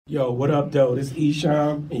Yo, what up, though? This is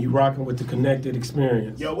Esham, and you rocking with the Connected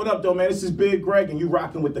Experience. Yo, what up, though, man? This is Big Greg, and you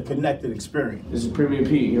rocking with the Connected Experience. This is Premier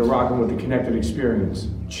Pete, and you're rocking with the Connected Experience.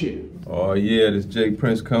 Chill. Oh yeah, this Jake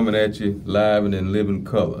Prince coming at you live and in living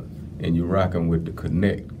color, and you're rocking with the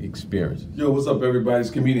Connect Experience. Yo, what's up, everybody? It's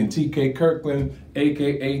comedian TK Kirkland,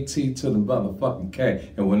 aka T to the motherfucking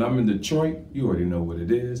K. And when I'm in Detroit, you already know what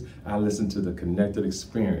it is. I listen to the Connected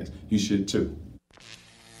Experience. You should too.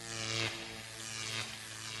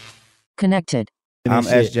 Connected. I'm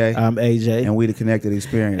SJ. I'm AJ. And we the Connected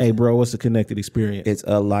Experience. Hey, bro, what's the Connected Experience? It's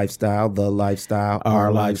a lifestyle, the lifestyle,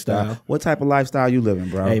 our lifestyle. What type of lifestyle you living,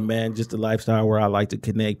 bro? Hey, man, just a lifestyle where I like to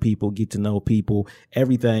connect people, get to know people,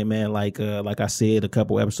 everything, man. Like I said a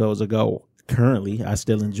couple episodes ago, currently, I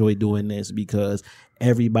still enjoy doing this because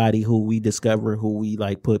everybody who we discover, who we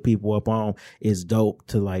like put people up on, is dope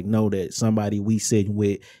to like know that somebody we sitting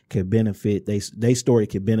with could benefit, they story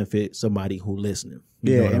could benefit somebody who listening.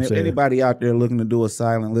 You know and if saying? anybody out there looking to do a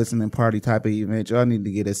silent listening party type of event, y'all need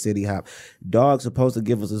to get a City Hop. Dog's supposed to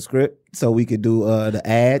give us a script so we could do the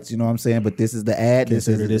ads, you know what I'm saying? But this is the ad.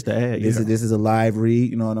 Consider this the ad. This is a live read,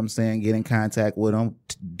 you know what I'm saying? Get in contact with them.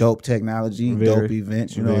 Dope technology, dope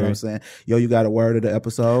events, you know what I'm saying? Yo, you got a word of the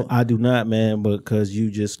episode? I do not, man, because you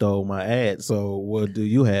just stole my ad. So what do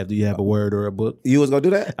you have? Do you have a word or a book? You was gonna do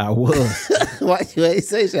that? I was. Why you ain't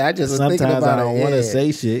say shit? I just was thinking about it. Sometimes I don't want to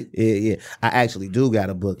say shit. Yeah. I actually do got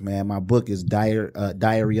a book, man. My book is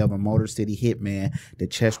Diary of a Motor City Hitman, the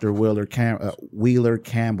Chester Wheeler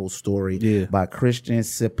Campbell story by Christian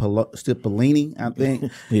Cipollini, I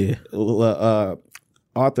think. Yeah.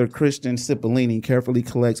 Author Christian Cipollini carefully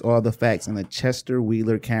collects all the facts in the Chester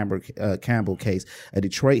Wheeler Campbell case, a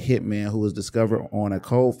Detroit hitman who was discovered on a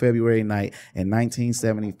cold February night in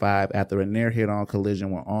 1975 after a near head-on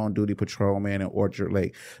collision with on-duty patrolman in Orchard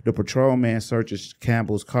Lake. The patrolman searches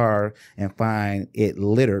Campbell's car and finds it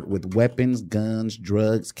littered with weapons, guns,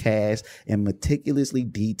 drugs, cash, and meticulously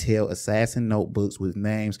detailed assassin notebooks with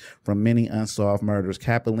names from many unsolved murders.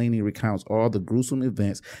 Cipollini recounts all the gruesome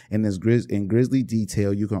events in grisly detail.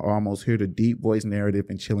 You can almost hear the deep voice narrative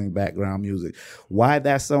and chilling background music. Why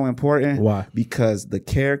that's so important? Why? Because the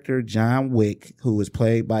character John Wick, who is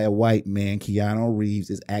played by a white man, Keanu Reeves,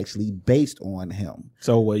 is actually based on him.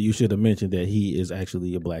 So you should have mentioned that he is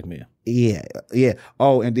actually a black man. Yeah.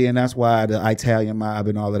 Oh, and then that's why the Italian mob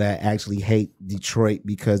and all of that actually hate Detroit,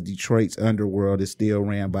 because Detroit's underworld is still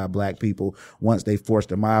ran by black people. Once they forced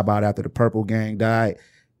the mob out after the Purple Gang died,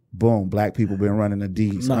 boom, black people been running the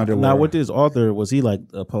D's underworld. Now, with this author, was he like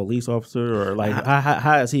a police officer, or like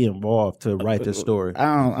how is he involved to write this story?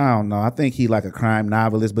 I don't know. I think he like a crime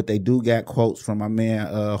novelist, but they do got quotes from my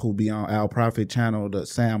man who be on Al Prophet channel, the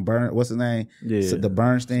Sam Burn. What's his name? Yeah, the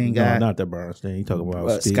Bernstein guy. No, not the Bernstein. He talking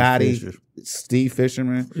about Steve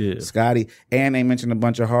Fisherman. Yeah. Scotty. And they mentioned a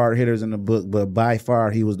bunch of hard hitters in the book, but by far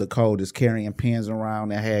he was the coldest, carrying pens around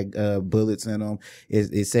that had bullets in them.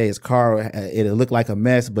 It said his car, it looked like a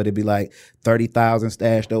mess, but it'd be like 30,000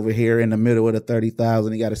 stashed over here in the middle of the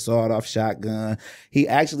 30,000. He got a sawed off shotgun. He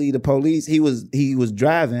actually, the police, he was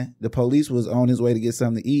driving. The police was on his way to get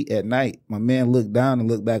something to eat at night. My man looked down and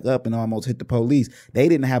looked back up and almost hit the police. They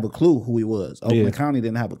didn't have a clue who he was. Oakland County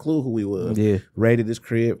didn't have a clue who he was. Yeah. Raided his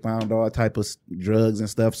crib, found all type of drugs and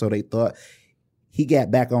stuff. So they thought he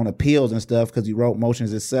got back on appeals and stuff because he wrote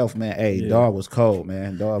motions himself, man. Hey, dog was cold,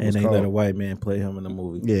 man. Dog was cold. And they let a white man play him in the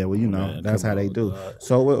movie. Yeah, well, you know, man, that's how they do.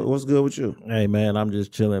 So what's good with you? Hey, man, I'm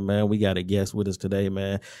just chilling, man. We got a guest with us today,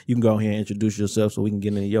 man. You can go ahead and introduce yourself so we can get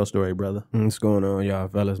into your story, brother. What's going on, y'all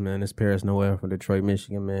fellas, man? It's Pariis Noel from Detroit,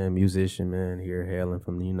 Michigan, man. Musician, man. Here hailing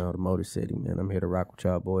from, the Motor City, man. I'm here to rock with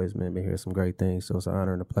y'all boys, man. Been hearing some great things, so it's an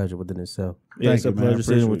honor and a pleasure within itself. Yeah, it's a pleasure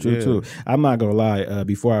sitting with you, too. I'm not going to lie.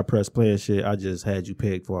 Before I press play and shit, I just had you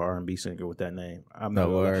pegged for R&B singer with that name. I'm not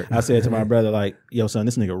gonna lie. I said to my brother, like, yo, son,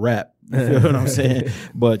 this nigga rap. You feel what I'm saying?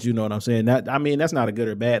 But you know what I'm saying? That's not a good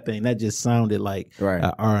or bad thing. That just sounded like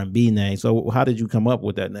an R&B name. So how did you come up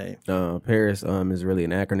with that name? Pariis is really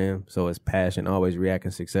an acronym. So it's passion, always reacting,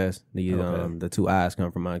 success. The two I's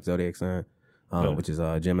come from my zodiac sign. Which is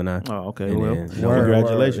Gemini. Oh, okay. And well, then,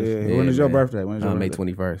 congratulations. Yeah, when is your birthday? May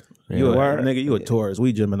 21st. You a Taurus.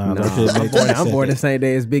 We Gemini. No, I'm born the same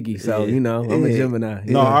day as Biggie, so I'm a Gemini.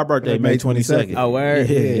 No, our birthday May 22nd. Oh, word?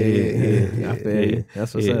 Yeah. I feel you.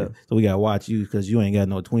 That's what's up. So we gotta watch you because you ain't got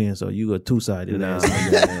no twins, so you a two-sided. No,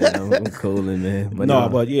 I'm cooling, man.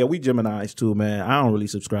 But yeah, we Geminis too, man. I don't really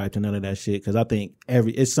subscribe to none of that shit because I think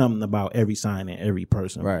it's something about every sign and every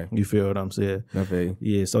person. Right. You feel what I'm saying? I feel you.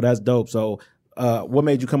 Yeah, so that's dope. So what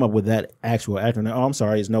made you come up with that actual acronym? Oh, I'm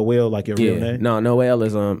sorry, is Noel like your real name? No, Noel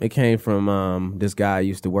is it came from this guy I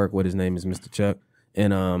used to work with. His name is Mr. Chuck.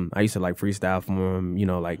 And I used to like freestyle for him, you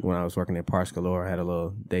know, like when I was working at Pariis, I had a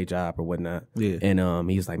little day job or whatnot. Yeah. And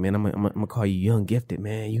he was like, man, I'm gonna call you Young Gifted,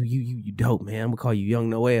 man. You dope, man. I'm gonna call you Young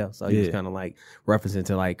Noel. So he was kind of like referencing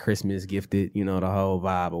to like Christmas Gifted, you know, the whole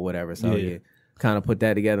vibe or whatever. So yeah, kind of put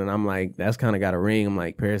that together, and I'm like, that's kind of got a ring. I'm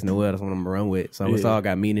like, Pariis Noel, that's what I'm gonna run with. So it's all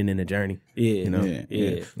got meaning in the journey. Yeah, you know.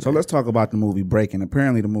 Yeah. So let's talk about the movie Breaking.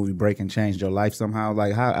 Apparently, the movie Breaking changed your life somehow.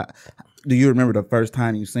 Like, how do you remember the first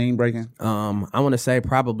time you seen Breaking? I want to say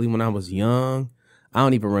probably when I was young. I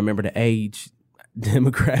don't even remember the age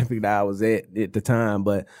demographic that I was at the time,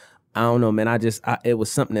 but I don't know, man. It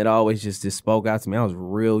was something that always just spoke out to me. I was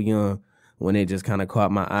real young when it just kind of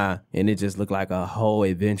caught my eye, and it just looked like a whole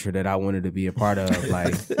adventure that I wanted to be a part of.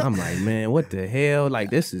 Like, I'm like, man, what the hell? Like,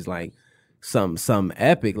 this is like some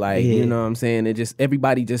epic, like, you know what I'm saying?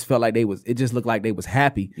 Everybody just felt like it just looked like they was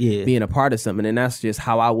happy being a part of something. And that's just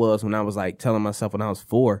how I was when I was like telling myself when I was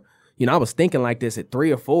 4. You know, I was thinking like this at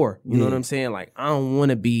 3 or 4. You know what I'm saying? Like, I don't want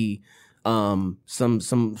to be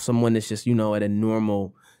someone that's just, you know, at a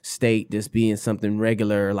normal state, just being something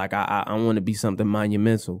regular. Like, I want to be something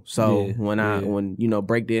monumental. So when you know,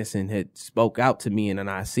 breakdancing had spoke out to me and then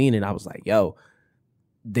I seen it, I was like, yo,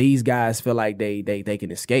 these guys feel like they can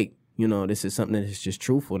escape. You know, this is something that's just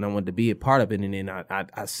truthful, and I wanted to be a part of it. And then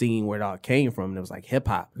I seen where it all came from, and it was like hip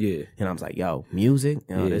hop. Yeah, and I was like, yo, music,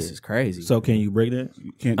 this is crazy. So can you break that?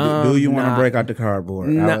 Do you want to break out the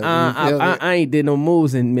cardboard? I ain't did no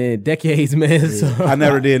moves in decades, man. So. I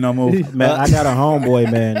never did no moves. Man, I got a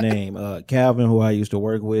homeboy man named Calvin, who I used to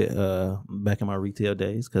work with back in my retail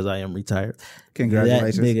days, because I am retired.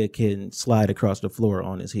 Congratulations. That nigga can slide across the floor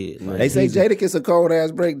on his head. Like, they say Jadakiss a cold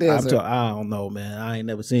ass break dancer. I don't know, man. I ain't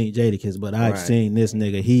never seen Jadakiss, but I've seen this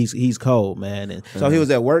nigga. He's cold, man. And so he was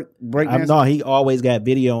at work break dancing? No, he always got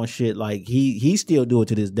video and shit. Like he still do it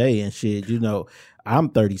to this day and shit. You know, I'm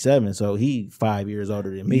 37, so he 5 years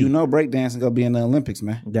older than me. You know, break dancing gonna be in the Olympics,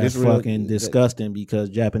 man. That's fucking disgusting because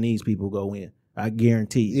Japanese people go in. I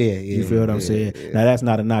guarantee. Yeah. You feel what I'm saying? Yeah. Now, that's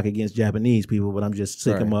not a knock against Japanese people, but I'm just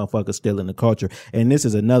sick of motherfuckers stealing the culture. And this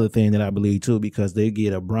is another thing that I believe, too, because they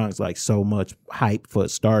get a Bronx like so much hype for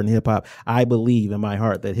starting hip hop. I believe in my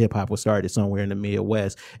heart that hip hop was started somewhere in the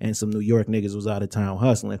Midwest, and some New York niggas was out of town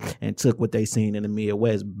hustling and took what they seen in the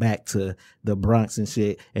Midwest back to the Bronx and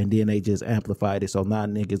shit, and then they just amplified it. So now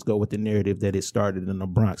niggas go with the narrative that it started in the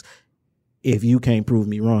Bronx. If you can't prove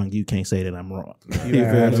me wrong, you can't say that I'm wrong. You feel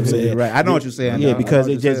what I'm saying? Right. I know what you're saying. Yeah, because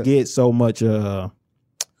it just gets so much, acclamation.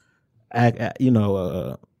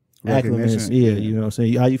 Yeah, you know what I'm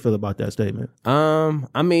saying? How you feel about that statement?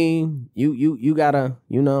 I mean, you gotta,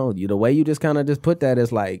 you know, the way you just kind of just put that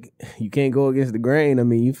is like, you can't go against the grain. I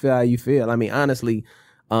mean, you feel how you feel. I mean, honestly,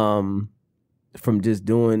 from just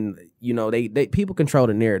doing, you know, they people control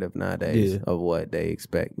the narrative nowadays of what they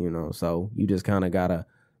expect, you know, so you just kind of gotta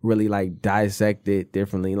really like dissect it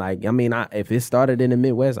differently. Like, I mean, if it started in the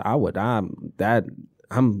Midwest, we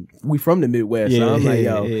from the Midwest, so I'm like,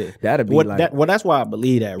 yo, that'd be that's why I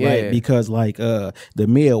believe that, right? Because like the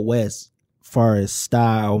Midwest, far as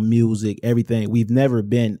style, music, everything, we've never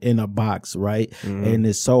been in a box, right? And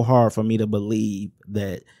it's so hard for me to believe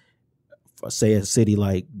that, say, a city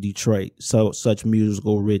like Detroit, such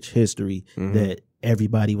musical rich history, that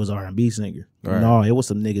everybody was R&B singer. Right. No, it was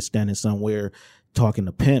some niggas standing somewhere talking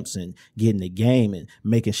to pimps and getting the game and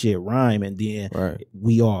making shit rhyme, and then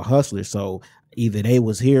we all hustlers. So either they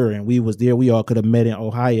was here and we was there. We all could have met in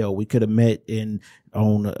Ohio. We could have met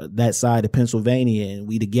on that side of Pennsylvania, and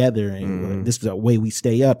we together. And this is the way we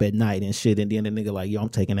stay up at night and shit. And then the nigga like, yo, I'm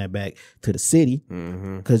taking that back to the city,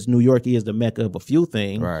 because New York is the mecca of a few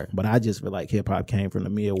things. Right. But I just feel like hip hop came from the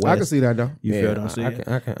Midwest. I can see that though. You feel what I'm saying?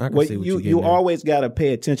 I can see what you always got to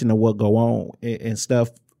pay attention to what go on and stuff,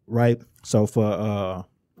 right? So for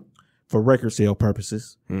record sale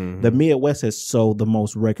purposes, the Midwest has sold the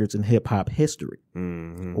most records in hip hop history,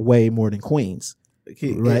 way more than Queens.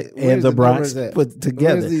 Right, and the Bronx put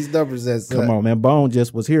together. Where's these numbers at? Come on, man. Bone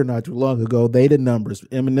just was here not too long ago. They the numbers,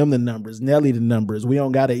 Eminem the numbers, Nelly the numbers. We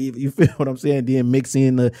don't gotta. You feel what I'm saying? Then mix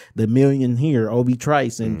in the million here, Obi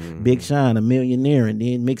Trice and Big Sean, a millionaire, and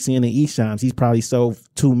then mix in the Eshams. He's probably sold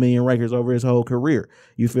 2 million records over his whole career.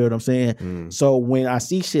 You feel what I'm saying? So when I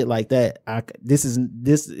see shit like that, it's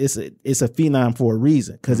a phenom for a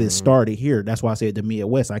reason, because it started here. That's why I said the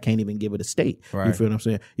Midwest. I can't even give it a state. Right. You feel what I'm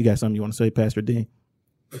saying? You got something you want to say, Pastor Dean?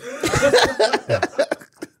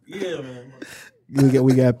 Yeah, man.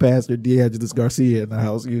 We got Pastor DeAngelis Garcia in the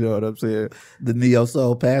house. You know what I'm saying? The Neo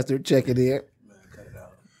Soul pastor checking in. Man, cut it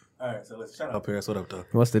out. All right, so let's shout out Pariis. What up, though?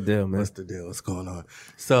 What's the deal, man? What's the deal? What's going on?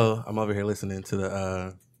 So I'm over here listening to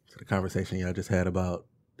the conversation y'all just had about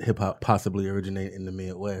hip hop possibly originated in the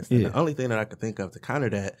Midwest. And the only thing that I could think of to counter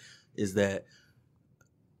that is that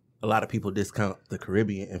a lot of people discount the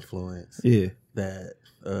Caribbean influence that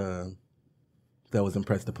that was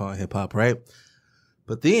impressed upon hip hop, right?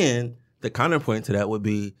 But then the counterpoint to that would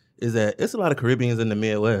be is that it's a lot of Caribbeans in the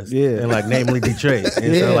Midwest, and like namely Detroit,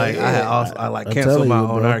 and so like I canceled my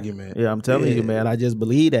own argument. Yeah, I'm telling you, man. I just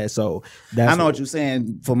believe that. So that's I know what you're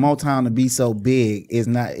saying. For Motown to be so big, is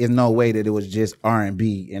no way that it was just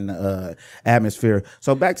R&B in the atmosphere.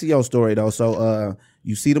 So back to your story though. So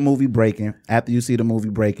you see the movie Breaking. After you see the movie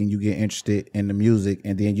Breaking, you get interested in the music,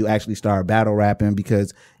 and then you actually start battle rapping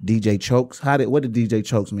because DJ Chokes. What did DJ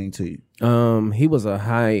Chokes mean to you? He was a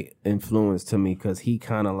high influence to me because he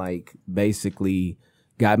kind of like basically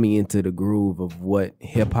got me into the groove of what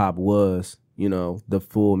hip hop was, you know, the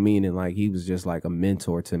full meaning. Like he was just like a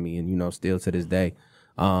mentor to me, and you know, still to this day.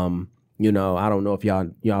 You know, I don't know if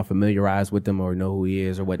y'all familiarized with him or know who he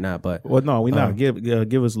is or whatnot, but no, we not. Give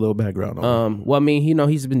us a little background on him. Well, I mean, you know,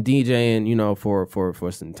 he's been DJing, you know, for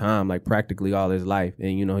some time, like practically all his life,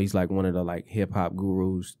 and you know, he's like one of the like hip hop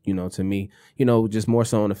gurus, you know, to me, you know, just more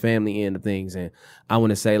so on the family end of things. And I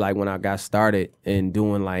want to say, like, when I got started in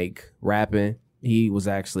doing like rapping, he was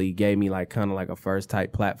actually gave me like kind of like a first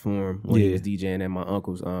type platform when he was DJing at my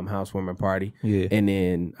uncle's housewarming party. Yeah. And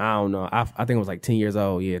then I don't know, I think I was like 10 years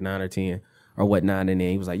old, 9 or 10 or whatnot. And then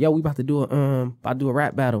he was like, "Yo, we about to do a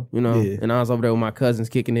rap battle," you know. Yeah. And I was over there with my cousins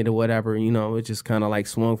kicking it or whatever, you know. It just kind of like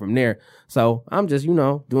swung from there. So I'm just, you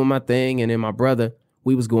know, doing my thing, and then my brother,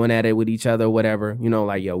 we was going at it with each other or whatever, you know,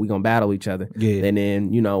 like, yo, we gonna battle each other. Yeah. And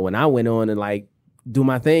then, you know, when I went on and like do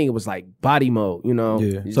my thing, it was like body mode, you know.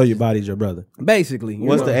 Yeah. So your body's your brother, basically.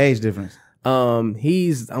 What's the age difference?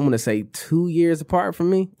 He's, I'm gonna say 2 years apart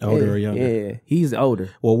from me. Older or younger? Yeah, he's older.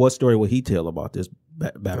 Well, what story would he tell about this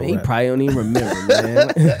battle He rap? probably don't even remember, man.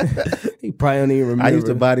 He probably don't even remember. I used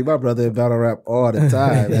to body my brother in battle rap all the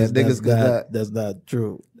time. That's not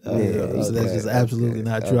true. That's just absolutely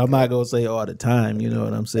not true. I'm not gonna say all the time. You know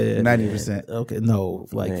what I'm saying? 90%. Okay, no,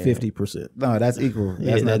 like 50%. No, that's equal.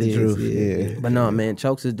 That's not the truth. Yeah. But no, man,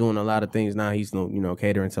 Chokes is doing a lot of things now. He's, you know,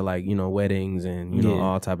 catering to like, you know, weddings and you know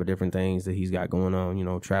all type of different things that he's got going on. You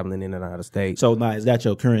know, traveling in and out of state. So now, is that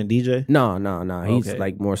your current DJ? No. He's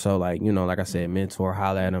like more so like, you know, like I said, mentor,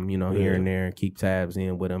 holler at him, you know, here and there, and keep tabs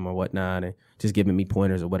in with him or whatnot, and just giving me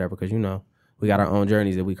pointers or whatever, because you know, we got our own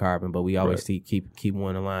journeys that we carving, but we always keep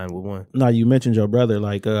one in line with one. Now, you mentioned your brother.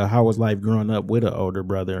 Like, how was life growing up with an older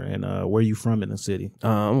brother, and where you from in the city?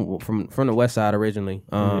 From the west side originally.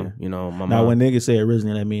 You know, my now mom. when niggas say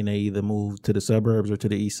originally, that mean they either moved to the suburbs or to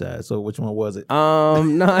the east side. So which one was it?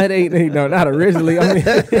 No, it ain't. No, not originally.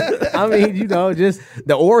 I mean, you know, just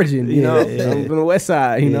the origin. You know, I'm from the west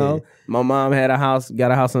side. You know. My mom got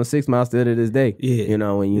a house on 6 Mile still to this day. Yeah. You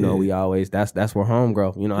know, and you know, we always that's where home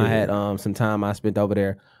grow. You know, I had some time I spent over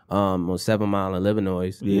there on 7 Mile in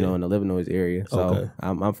Livernois, you know, in the Livernois area. So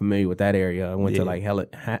I'm familiar with that area. I went to like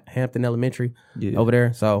Hampton Elementary over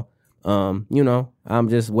there. So you know, I'm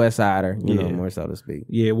just West Sider, you know, more so to speak.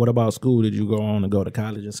 Yeah. What about school? Did you go on to go to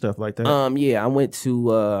college and stuff like that? Yeah, I went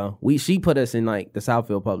to she put us in like the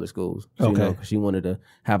Southfield public schools. You know, 'cause she wanted to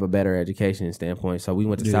have a better education standpoint. So we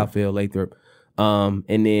went to Southfield, Lathrop.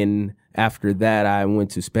 And then after that, I went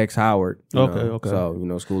to Specs Howard. Okay. So, you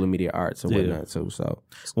know, School of Media Arts and whatnot too. So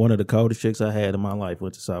one of the coldest chicks I had in my life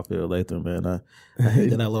went to Southfield Lathrop, man.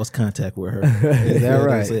 Then I lost contact with her. Is that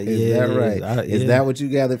right? Is that right? Is that what you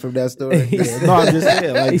gathered from that story? No, I'm just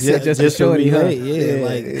saying. Like, just to show me,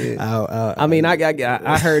 I mean,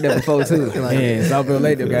 I heard that before too. Man, Southfield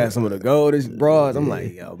Lathrop got some of the goldest broads. I'm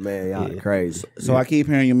like, yo, man, y'all crazy. So I keep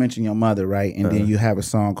hearing you mention your mother, right? And then you have a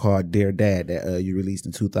song called Dear Dad that you released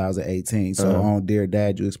in 2018. So on Dear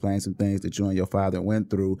Dad, you explained some things that you and your father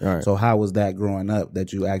went through. So how was that growing up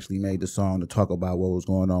that you actually made the song to talk about what was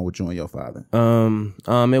going on with you and your father?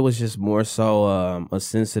 It was just more so a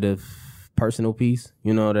sensitive personal piece,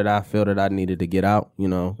 you know, that I feel that I needed to get out, you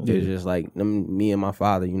know. It's just like me and my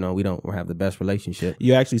father, you know, we don't have the best relationship.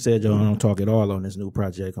 You actually said you don't talk at all on this new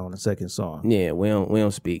project on the second song. Yeah, we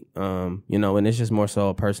don't speak. You know, and it's just more so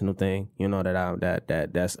a personal thing, you know,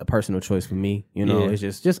 that's a personal choice for me. You know, it's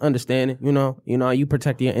just understanding, you know, you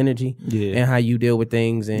protect your energy and how you deal with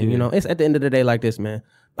things, and you know, it's at the end of the day like this, man.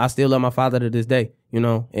 I still love my father to this day, you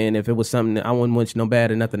know, and if it was something that I wouldn't want no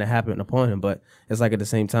bad or nothing to happen upon him, but it's like at the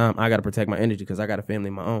same time, I got to protect my energy because I got a family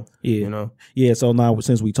of my own, you know? Yeah, so now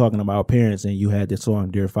since we talking about parents and you had this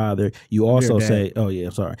song, Dear Father, you also say,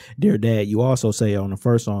 Dear Dad, you also say on the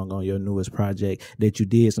first song on your newest project that you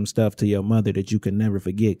did some stuff to your mother that you can never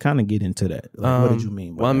forget. Kind of get into that. Like, what did you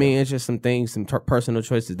mean by that? I mean, it's just some things, some personal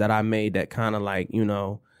choices that I made that kind of like, you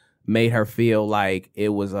know, made her feel like it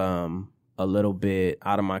was a little bit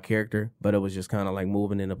out of my character, but it was just kind of like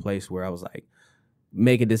moving in a place where I was like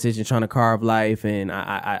making decisions, trying to carve life, and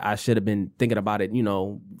I should have been thinking about it,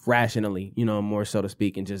 rationally, more so to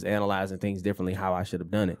speak, and just analyzing things differently how I should have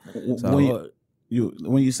done it. So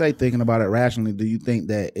when you say thinking about it rationally, do you think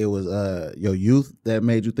that it was your youth that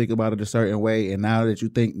made you think about it a certain way, and now you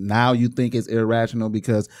think it's irrational?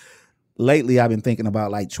 Because lately I've been thinking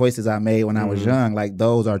about like choices I made when I was young. Like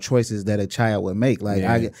those are choices that a child would make. Like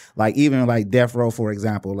even like death row, for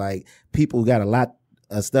example. Like people got a lot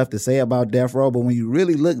of stuff to say about death row, but when you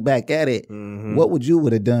really look back at it, what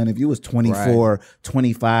would have done if you was 24,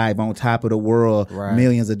 25 on top of the world,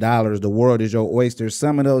 millions of dollars, the world is your oyster?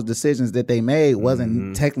 Some of those decisions that they made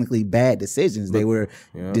wasn't technically bad decisions. They were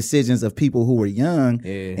decisions of people who were young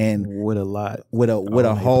and with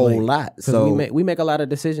a whole lot. So we make a lot of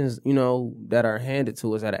decisions, that are handed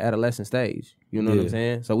to us at an adolescent stage. You know what I'm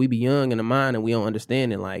saying? So we be young in the mind and we don't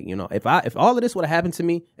understand it. Like, if all of this would have happened to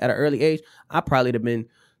me at an early age, I probably have been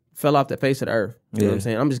fell off the face of the earth. You know what I'm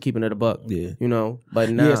saying? I'm just keeping it a buck. Yeah. But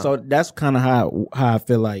now. Yeah, so that's kind of how I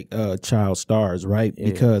feel like child stars, right? Yeah.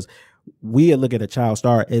 Because we look at a child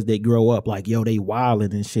star as they grow up, like, yo, they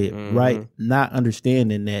wilding and shit, right? Not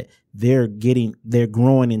understanding that they're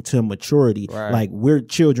growing into maturity. Right. Like, we're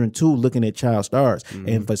children too, looking at child stars.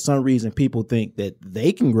 And for some reason, people think that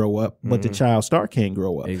they can grow up, but the child star can't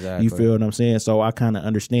grow up. Exactly. You feel what I'm saying? So I kind of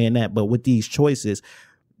understand that. But with these choices,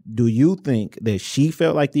 do you think that she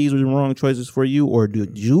felt like these were the wrong choices for you, or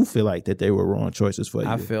did you feel like that they were wrong choices for you?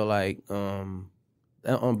 I feel like on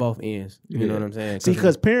both ends. You know what I'm saying? See,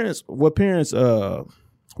 because parents,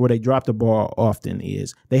 where they drop the ball often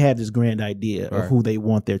is they have this grand idea of who they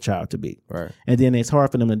want their child to be. Right. And then it's hard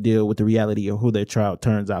for them to deal with the reality of who their child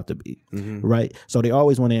turns out to be. Right. So they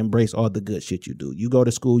always want to embrace all the good shit you do. You go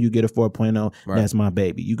to school, you get a 4.0, that's my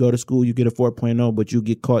baby. You go to school, you get a 4.0, but you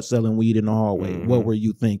get caught selling weed in the hallway. What were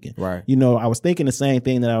you thinking? Right. I was thinking the same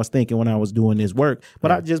thing that I was thinking when I was doing this work, but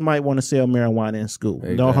I just might want to sell marijuana in school.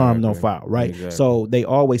 Exactly. No harm, no foul. Right. Exactly. So they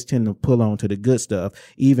always tend to pull on to the good stuff,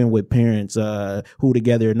 even with parents who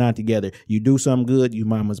together or not together. You do something good, you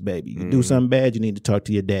mama's baby. You do something bad, you need to talk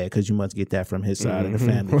to your dad because you must get that from his side of the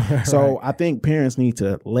family. So I think parents need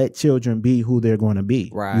to let children be who they're going to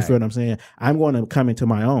be. Right. You feel what I'm saying? I'm going to come into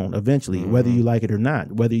my own eventually, whether you like it or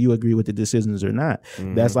not, whether you agree with the decisions or not.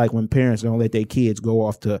 That's like when parents don't let their kids go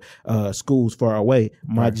off to schools far away.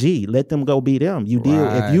 Let them go be them. You did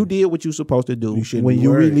if you did what you're supposed to do when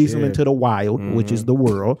you release them into the wild, which is the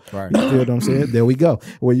world. You feel what I'm saying? There we go.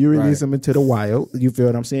 When you release them into the wild, you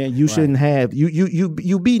feel what I'm saying? You shouldn't have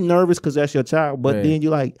you be nervous because that's your child, but then you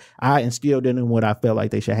like, I instilled in them what I felt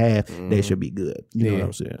like they should have. They should be good. You know what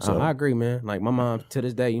I'm saying? So I agree, man. Like my mom to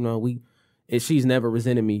this day, she's never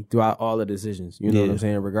resented me throughout all the decisions. You know what I'm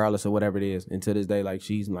saying? Regardless of whatever it is. And to this day, like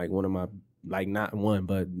she's like one of my, like not one,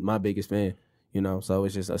 but my biggest fan. So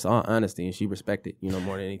it's all honesty, and she respected,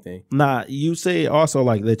 more than anything. Nah, you say also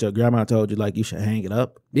like that your grandma told you like you should hang it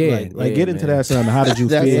up. Yeah, like get into that, son. How did you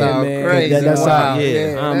feel? That's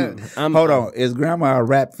crazy. Hold on, is grandma a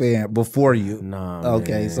rap fan before you? Nah.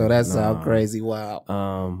 Okay, so that's crazy. Wow.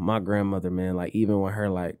 My grandmother, man, like even with her,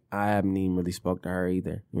 like I haven't even really spoke to her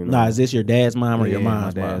either. Nah, is this your dad's mom or your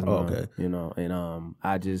mom's mom? Oh, okay. And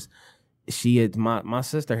I just. My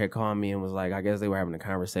sister had called me and was like, I guess they were having a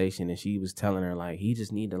conversation, and she was telling her like he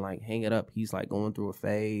just need to like hang it up. He's like going through a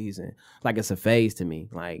phase, and like it's a phase to me.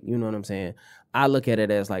 Like, you know what I'm saying? I look at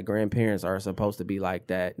it as like grandparents are supposed to be like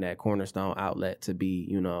that cornerstone outlet to be,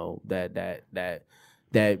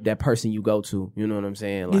 that person you go to, you know what I'm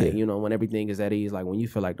saying? Like, when everything is at ease, like when you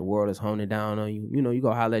feel like the world is honing down on you, you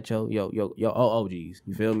go holler at your OOGs,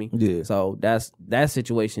 you feel me? Yeah. So that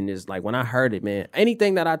situation is like, when I heard it, man,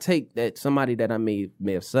 anything that I take that somebody that I may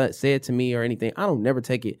have said to me or anything, I don't never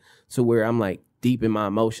take it to where I'm like deep in my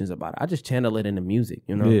emotions about it. I just channel it into music,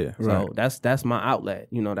 Yeah, so that's my outlet.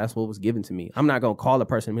 That's what was given to me. I'm not gonna call a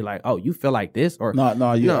person and be like, "Oh, you feel like this?" Or no.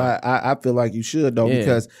 I feel like you should though,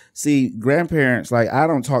 because see, grandparents, like I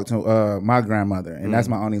don't talk to my grandmother, and that's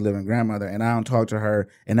my only living grandmother, and I don't talk to her,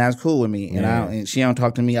 and that's cool with me, and she don't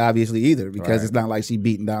talk to me obviously either, because it's not like she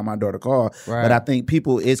beating down my door to call. But I think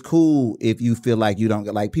it's cool if you feel like you don't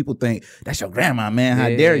get, like people think that's your grandma, man. How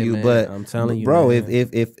dare you? Man. But I'm telling you, bro, man.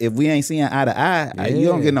 if we ain't seeing eye to eye. You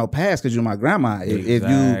don't get no pass because you're my grandma.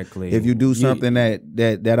 If you do something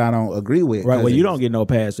that I don't agree with, right? Well, you don't get no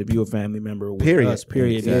pass if you're a family member. With period. Us,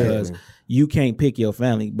 period. Exactly. Because you can't pick your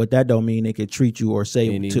family, but that don't mean they can treat you or say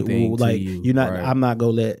anything like to you. You're not. Right. I'm not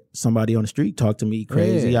gonna let somebody on the street talk to me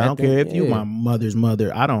crazy. I don't care if you my mother's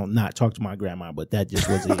mother. I don't not talk to my grandma, but that just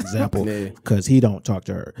was an example because he don't talk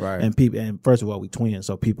to her. Right. And people, and first of all, we twins,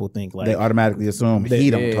 so people think like they automatically assume he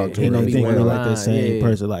don't talk to her. They think well. we're like the same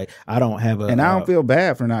person. Like I don't have a, and I don't feel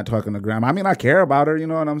bad for not talking to grandma. I mean, I care about her. You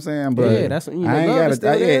know what I'm saying? But that's I ain't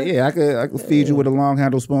got I could feed you with a long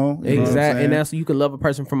handle spoon. Exactly, and that's you can love a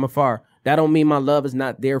person from afar. That don't mean my love is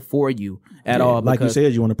not there for you at all. Like you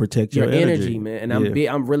said, you want to protect your energy, man. And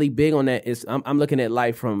I'm really big on that. I'm looking at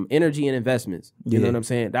life from energy and investments. You know what I'm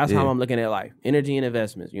saying? That's how I'm looking at life. Energy and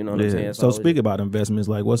investments. You know what I'm saying? So speak about investments.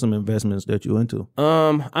 Like, what's some investments that you into?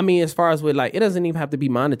 I mean, as far as with like, it doesn't even have to be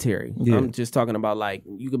monetary. I'm just talking about like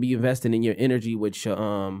you could be investing in your energy with your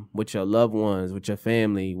loved ones, with your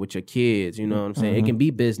family, with your kids. You know what I'm saying? It can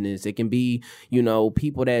be business. It can be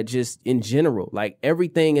people that just in general, like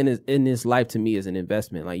everything in this life to me is an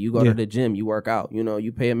investment. Like you go to the gym, you work out,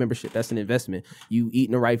 you pay a membership, that's an investment. You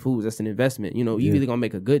eating the right foods, that's an investment. You either gonna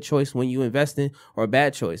make a good choice when you investing or a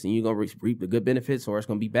bad choice, and you're gonna reap the good benefits or it's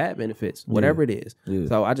gonna be bad benefits, whatever it is.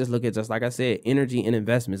 So I just look at, just like I said, energy and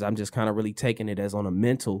investments. I'm just kind of really taking it as on a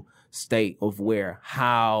mental state of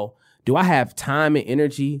how do I have time and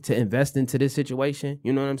energy to invest into this situation?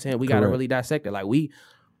 You know what I'm saying? We got to really dissect it. Like we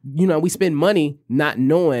spend money not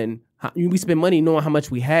knowing. We spend money knowing how much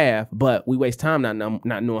we have, but we waste time not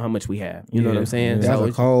knowing how much we have. You know what I'm saying? That's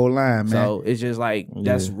a cold line, man. So it's just like,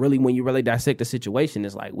 that's really when you really dissect the situation,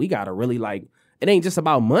 it's like, we got to really like, it ain't just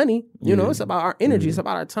about money, it's about our energy. It's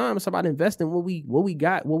about our time. It's about investing what we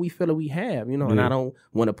got, what we feel that we have, and I don't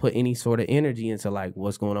want to put any sort of energy into like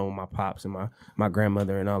what's going on with my pops and my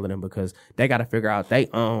grandmother and all of them, because they got to figure out they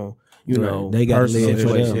own, they got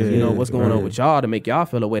situations, what's going on with y'all to make y'all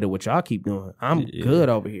feel the way to what y'all keep doing. I'm good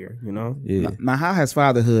over here, Now, how has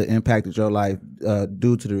fatherhood impacted your life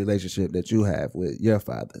due to the relationship that you have with your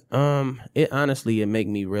father? It make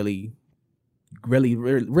me really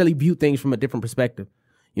view things from a different perspective.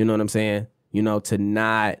 You know what I'm saying? To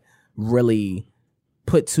not really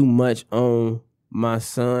put too much on my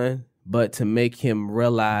son, but to make him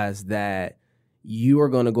realize that you are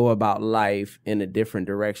going to go about life in a different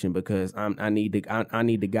direction, because I need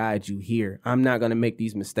to guide you here. I'm not going to make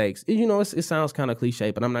these mistakes. It sounds kind of cliche,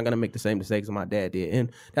 but I'm not going to make the same mistakes my dad did,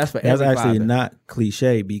 and that's for every actually father. Not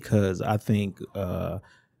cliche, because I think I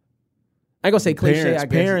ain't gonna say cliche.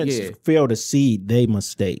 Parents fail to see their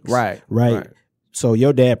mistakes. Right. So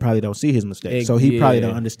your dad probably don't see his mistakes. So he probably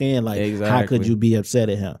don't understand, like, how could you be upset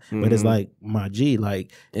at him? But it's like, my G,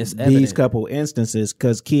 like, it's these evident. couple instances,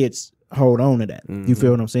 because kids hold on to that. You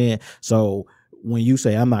feel what I'm saying? So when you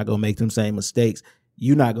say, I'm not going to make them same mistakes,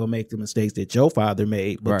 you're not going to make the mistakes that your father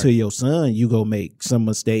made, but to your son, you go make some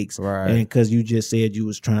mistakes. And because you just said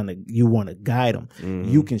you want to guide him,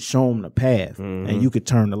 you can show him the path, and you could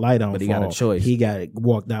turn the light on. But he got a choice. He got to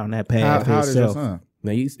walk down that path How himself. old is your son?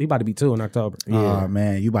 Man, he about to be 2 in October. Oh,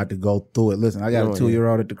 man, you about to go through it. Listen, I got a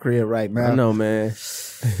 2-year-old at the crib right now. I know, man.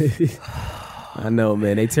 I know,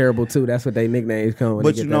 man. They terrible too. That's what they nicknames come with.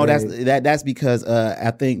 But that's because I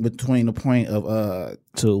think between the point of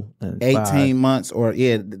 2 and 18 5. months or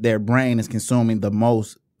their brain is consuming the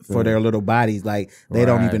most for their little bodies. Like they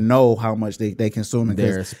don't even know how much they consuming.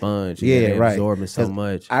 They're a sponge. They absorbing so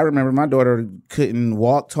much. I remember my daughter couldn't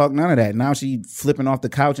walk, talk, none of that. Now she flipping off the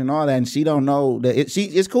couch and all that, and she don't know that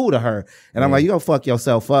it's cool to her. And I'm like, you gonna fuck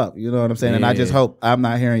yourself up. You know what I'm saying? And I just hope I'm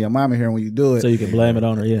not hearing your mama hearing when you do it. So you can blame it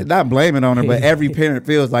on her. Yeah, not blame it on her, but every parent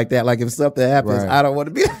feels like that. Like if something happens, I don't want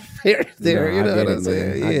to be a parent there. You know what I'm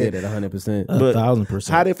saying? I get it 100%. 1,000%.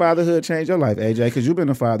 How did fatherhood change your life, AJ? Because you've been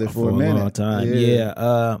a father for a minute. Long time.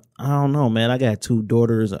 Yeah. I don't know, man. I got 2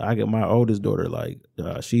 daughters. I got my oldest daughter, like,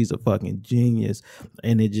 she's a fucking genius.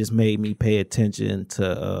 And it just made me pay attention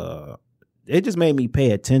to, it just made me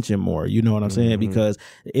pay attention more. You know what I'm saying? Because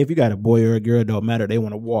if you got a boy or a girl, it don't matter. They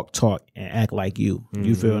want to walk, talk, and act like you.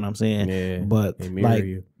 You feel what I'm saying? Yeah. But like,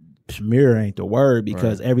 you. Mirror ain't the word,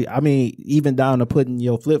 because even down to putting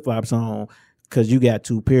your flip flops on, because you got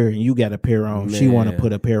 2 pair and you got a pair on. She want to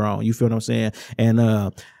put a pair on. You feel what I'm saying?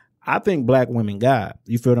 And I think black women got,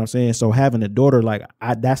 you feel what I'm saying? So having a daughter, like,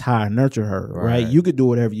 that's how I nurture her, right? You could do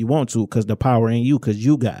whatever you want to, because the power in you, because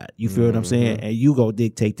you got, you feel what I'm saying? And you go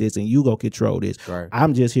dictate this and you go control this.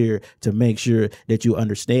 I'm just here to make sure that you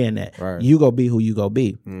understand that. You go be who you go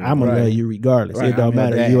be. I'm going to love you regardless. It don't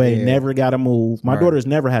matter. You ain't never got to move. My daughters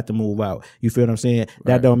never have to move out. You feel what I'm saying?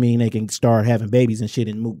 That don't mean they can start having babies and shit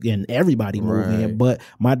and move, and everybody move in. But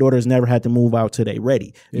my daughters never had to move out till they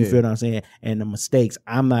ready. You feel what I'm saying? And the mistakes,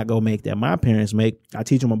 I'm not go make that my parents make, I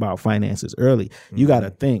teach them about finances early. You got to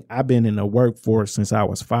think, I've been in the workforce since I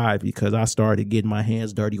was 5 because I started getting my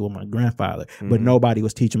hands dirty with my grandfather, but nobody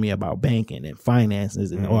was teaching me about banking and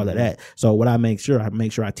finances and all of that. So what I make sure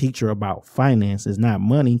I teach her about finances, not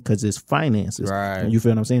money, because it's finances. Right. You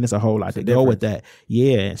feel what I'm saying? It's a whole lot to go with that.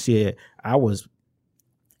 Yeah, shit. I was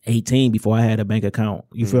 18 before I had a bank account.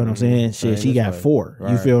 You feel what I'm saying? Shit, she got 4.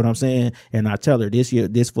 You feel what I'm saying? And I tell her this year,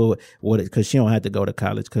 this for what, because she don't have to go to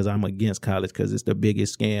college, because I'm against college, because it's the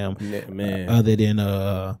biggest scam other than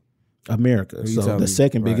America. So the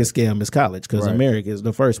second biggest scam is college, because America is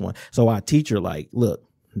the first one. So I teach her, like, look,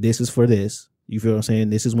 this is for this. You feel what I'm saying?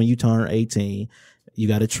 This is when you turn 18. You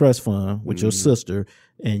got a trust fund with your sister,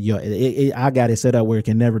 and I got it set up where it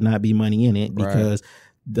can never not be money in it, because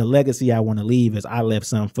the legacy I want to leave is I left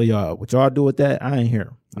something for y'all. What y'all do with that, I ain't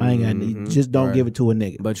here. I ain't got just don't give it to a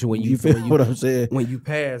nigga. But when you feel what I'm saying? When you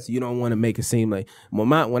pass, you don't want to make it seem like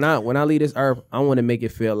when I leave this earth, I want to make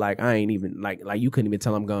it feel like I ain't even like you couldn't even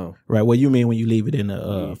tell I'm gone. Right. What you mean when you leave it in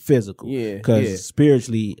the physical? Yeah. Because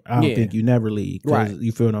spiritually, I don't think you never leave. Right.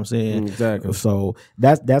 You feel what I'm saying? Exactly. So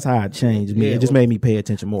that's how it changed me. It just made me pay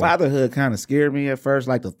attention more. Fatherhood kind of scared me at first.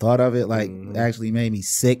 Like the thought of it, like actually made me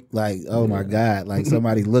sick. Like, oh my God, like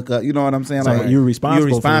somebody look up. You know what I'm saying? So like you're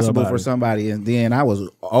responsible for somebody, and then I was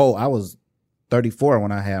 34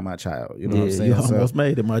 when I had my child. You know what I'm saying? You almost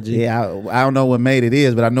made it, my G. Yeah, I don't know what made it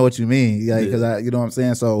is, but I know what you mean. Because you know what I'm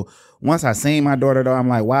saying? So once I seen my daughter, though, I'm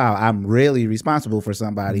like, wow, I'm really responsible for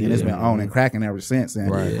somebody. And it's been on and cracking ever since.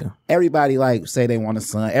 And everybody like say they want a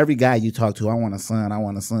son. Every guy you talk to, I want a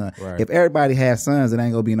son. Right. If everybody has sons, it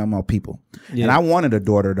ain't gonna be no more people. And I wanted a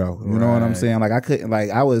daughter, though. You know what I'm saying? Like I couldn't,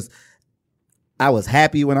 like I was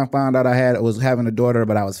happy when I found out I was having a daughter,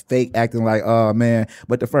 but I was fake acting like, oh man.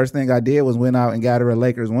 But the first thing I did was went out and got her a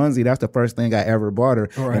Lakers onesie. That's the first thing I ever bought her.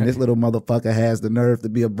 Right. And this little motherfucker has the nerve to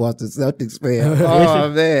be a Boston Celtics fan. Oh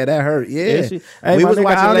man, that hurt. Yeah. Hey, we was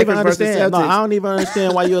watching Lakers versus Celtics. No, I don't even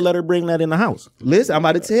understand why you let her bring that in the house. Listen, I'm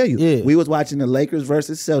about to tell you. Yeah. We was watching the Lakers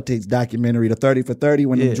versus Celtics documentary, the 30 for 30,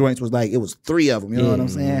 when the joints was like, it was 3 of them. You know what I'm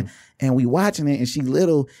saying? And we watching it, and she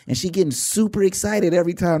little, and she getting super excited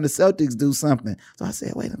every time the Celtics do something. So I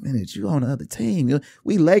said, wait a minute, you on the other team.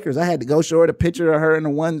 We Lakers. I had to go show her the picture of her in the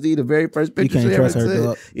onesie, the very first picture she ever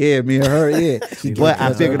took. Yeah, me and her, yeah. But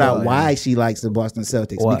I figured out why she likes the Boston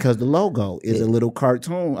Celtics. What? Because the logo is a little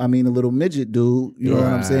cartoon. I mean, a little midget dude. You know what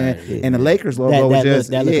I'm saying? Yeah. And the Lakers logo was just,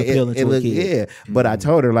 that look appealing to a kid. Yeah. But I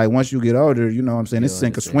told her, like, once you get older, you know what I'm saying, it's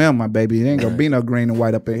sink or swim, my baby. It ain't going to be no green and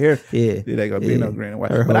white up in here. Yeah. It ain't going to be no green and white.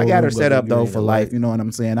 But I got her set up, though, for life. You know what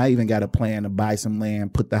I'm saying? I even got a plan to buy some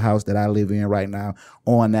land, put the house that I live in right now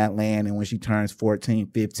on that land, and when she turns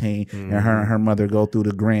 14, 15, and her mother go through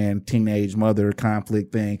the grand teenage mother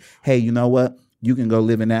conflict thing, hey, you know what? You can go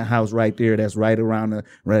live in that house right there. That's right around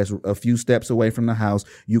that's a few steps away from the house.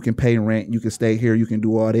 You can pay rent. You can stay here. You can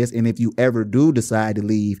do all this. And if you ever do decide to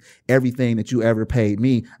leave, everything that you ever paid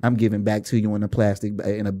me, I'm giving back to you in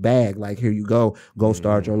a bag. Like, here you go. Go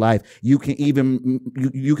start your life. You can even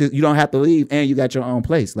you don't have to leave, and you got your own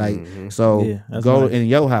place. Like so, go in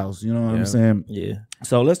your house. You know what I'm saying? Yeah.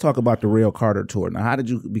 So let's talk about the Real Carter tour. Now, how did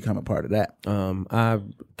you become a part of that? I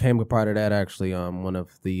came a part of that actually. One of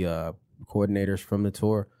the coordinators from the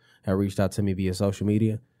tour had reached out to me via social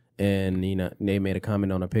media, and they made a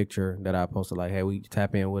comment on a picture that I posted, like, hey, we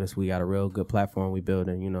tap in with us, we got a real good platform we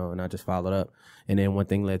building, and I just followed up. And then one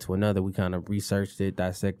thing led to another. We kind of researched it,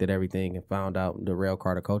 dissected everything, and found out the Rail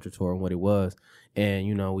Carter Culture Tour and what it was. And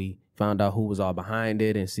we found out who was all behind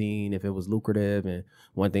it and seeing if it was lucrative. And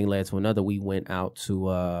one thing led to another. We went out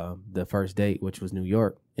to the first date, which was New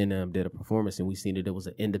York, and did a performance, and we seen that it was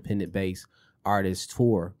an independent base artist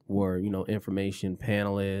tour where information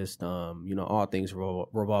panelists, all things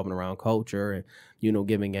revolving around culture and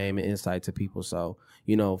giving game and insight to people. So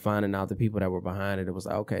finding out the people that were behind it, it was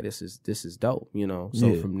like, okay, this is dope.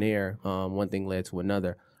 So from there, one thing led to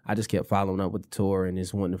another. I just kept following up with the tour and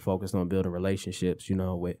just wanting to focus on building relationships,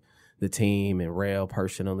 with the team and Rail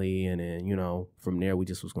personally, and then from there we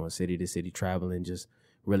just was going city to city traveling, just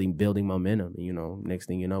really building momentum. Next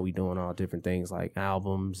thing you know, we doing all different things like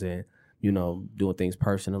albums and doing things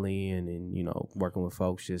personally, and then, working with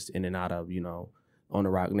folks just in and out of, on the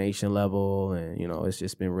Rock Nation level. And, it's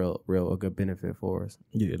just been a good benefit for us.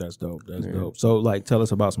 Yeah, that's dope. That's dope. So, like, tell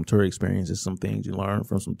us about some tour experiences, some things you learned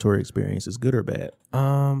from some tour experiences, good or bad?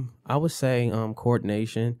 I would say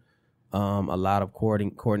coordination, a lot of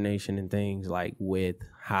coordination and things like with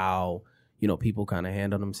how people kind of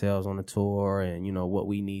handle themselves on the tour, and, what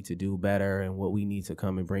we need to do better and what we need to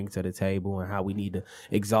come and bring to the table, and how we need to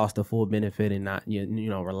exhaust the full benefit and not,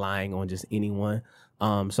 relying on just anyone.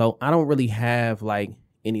 So I don't really have like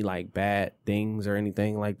any like bad things or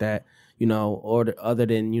anything like that, you know, or other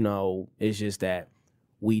than, you know, it's just that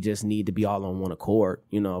we just need to be all on one accord,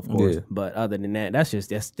 you know, of course. Yeah. But other than that, that's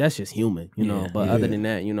just human, you know. But other than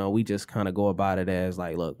that, you know, we just kind of go about it as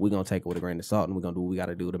like, look, we're going to take it with a grain of salt and we're going to do what we got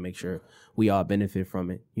to do to make sure we all benefit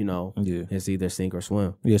from it, you know. Yeah. It's either sink or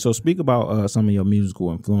swim. Yeah, so speak about some of your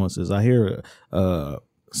musical influences. I hear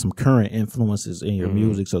some current influences in your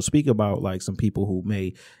music. So speak about like some people who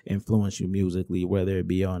may influence you musically, whether it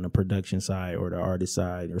be on the production side or the artist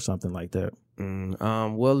side or something like that.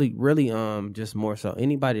 Well, really, just more so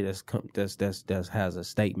anybody that's has a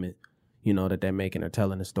statement, you know, that they're making or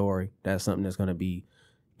telling a story. That's something that's going to be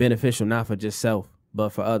beneficial, not for just self, but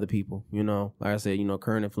for other people. You know, like I said, you know,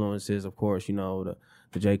 current influences, of course, you know,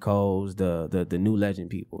 the J. Cole's, the new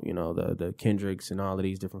legend people, you know, the Kendricks and all of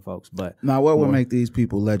these different folks. But now, what would make these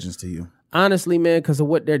people legends to you? Honestly, man, because of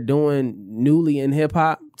what they're doing newly in hip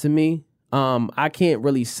hop, to me, I can't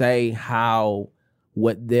really say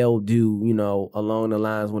what they'll do, you know, along the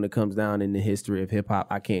lines when it comes down in the history of hip hop.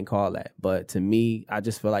 I can't call that. But to me, I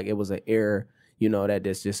just feel like it was an era, you know, that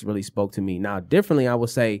just really spoke to me. Now, differently, I would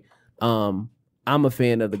say I'm a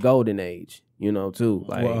fan of the golden age, you know, too.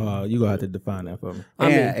 Like, well, you gonna have to define that for me.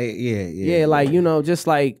 Yeah, like, you know, just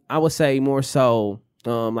like I would say more so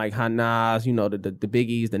like how Nas, you know, the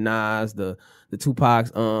Biggies, the Nas, the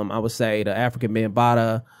Tupacs, I would say the African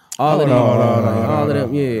Bambaataa. All of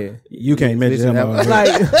them, yeah. You can't mention them. Like,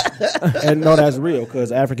 and no, that's real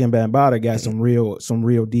because African Bambaataa got some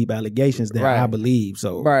real deep allegations that I believe.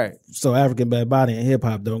 So, so African Bambaataa and hip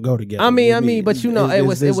hop don't go together. I mean, but you know, it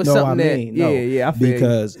was something that I feel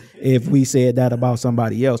because if we said that about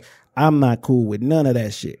somebody else, I'm not cool with none of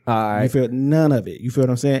that shit. All right. You feel none of it. You feel what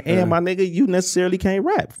I'm saying? And my nigga, you necessarily can't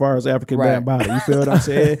rap as far as African Bambaataa. You feel what I'm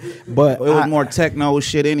saying? But it was more techno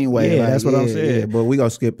shit anyway. Yeah, like, that's what I'm saying. Yeah, but we gonna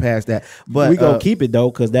skip past that. But we gonna keep it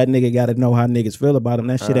though, because that nigga got to know how niggas feel about him.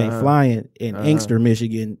 That shit ain't flying in Inkster,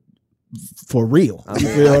 Michigan. For real. You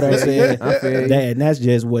feel what I'm saying? I feel and that's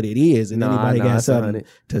just what it is. And anybody got something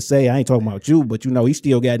to say, I ain't talking about you, but you know, he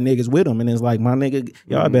still got niggas with him. And it's like, my nigga,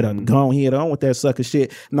 y'all better go on head on with that sucker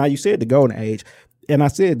shit. Now, you said the golden age. And I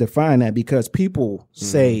said define that because people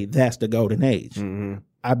say that's the golden age.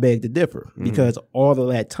 I beg to differ because all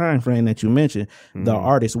of that time frame that you mentioned, the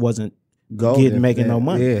artist wasn't making no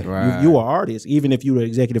money. Yeah. You are artist, even if you were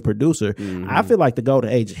executive producer. I feel like the golden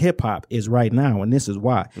age of hip hop is right now, and this is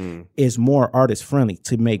why. It's more artist friendly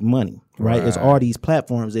to make money. Right? It's all these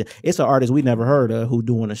platforms. It's an artist we never heard of who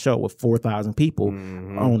doing a show with 4,000 people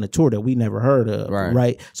on a tour that we never heard of.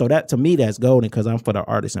 Right? So that to me, that's golden because I'm for the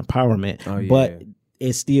artist empowerment. But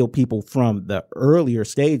it's still people from the earlier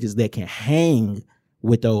stages that can hang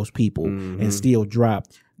with those people and still drop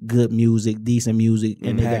good music, decent music,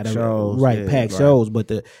 and they got shows, pack shows.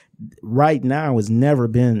 But right now has never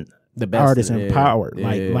been the best artist empowered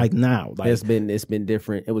like now. Like, it's been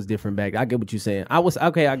different. It was different back. I get what you're saying. I was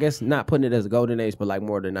okay. I guess not putting it as a golden age, but like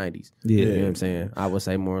more the 90s. Yeah, you know what I'm saying. I would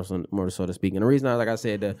say more so to speak. And the reason, like I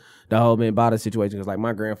said, the whole Bambaataa situation is like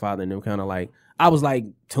my grandfather and them kind of like. I was like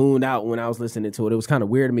tuned out when I was listening to it. It was kind of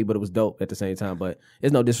weird to me, but it was dope at the same time. But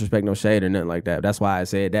it's no disrespect, no shade or nothing like that. That's why I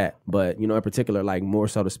said that. But, you know, in particular, like more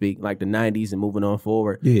so to speak, like the 90s and moving on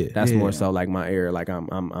forward. That's more so like my era. Like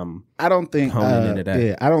I don't think honing into that.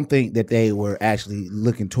 Yeah, I don't think that they were actually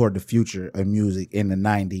looking toward the future of music in the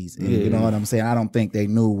 90s. And you know what I'm saying? I don't think they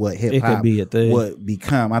knew what hip hop would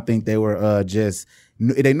become. I think they were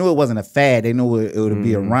they knew it wasn't a fad. They knew it would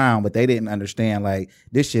be around, but they didn't understand like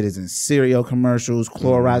this shit is in cereal commercials,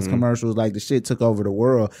 Clorox commercials. Like the shit took over the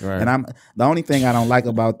world. And the only thing I don't like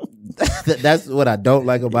about that's what I don't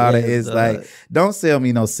like about it is like don't sell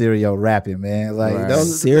me no cereal rapping, man. Like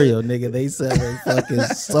those cereal nigga, they selling fucking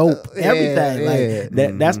soap, everything.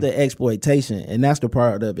 Like that's the exploitation, and that's the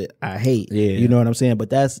part of it I hate. You know what I'm saying? But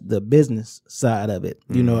that's the business side of it.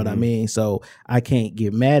 You know what I mean? So I can't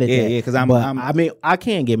get mad at that. Because I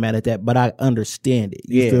can't get mad at that, but I understand it.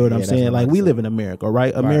 You feel what I'm saying? Like we live in America,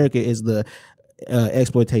 right? America is the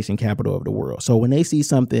exploitation capital of the world. So when they see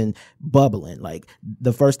something bubbling, like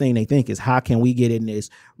the first thing they think is, how can we get in this,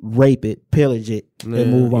 rape it, pillage it, and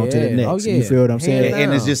move on to the next? You feel what I'm saying?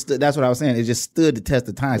 And it's just that's what I was saying. It just stood the test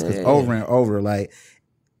of times because over and over, like.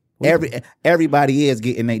 Everybody is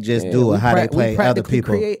getting they just do it how they play other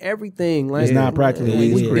people. Create everything. Like, it's not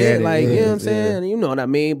practically we create like you know what I'm saying. You know what I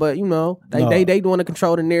mean. But you know they want to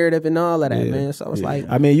control the narrative and all of that, man. So it's like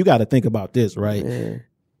I mean you got to think about this, right?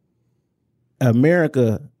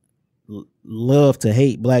 America love to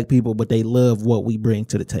hate black people, but they love what we bring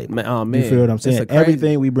to the table. Man, you feel what I'm saying? crazy.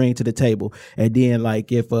 Everything we bring to the table, and then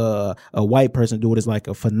like if a white person do it, it's like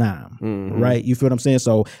a phenom, right? You feel what I'm saying?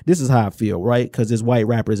 So this is how I feel, right? Because it's white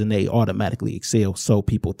rappers and they automatically excel, so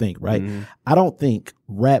people think, right? I don't think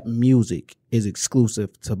rap music is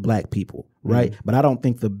exclusive to black people, right? But I don't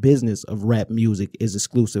think the business of rap music is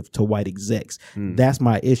exclusive to white execs. That's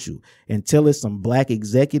my issue. Until it's some black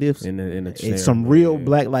executives, it's some real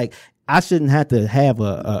black, like I shouldn't have to have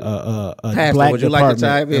a Pastor, black would you like to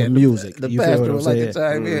department chime in? of music. The You feel pastor what I'm would like to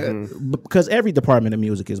saying? chime in. Because every department of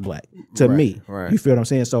music is black to me. Right. You feel what I'm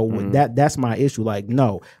saying? So that's my issue. Like,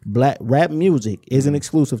 no, black rap music isn't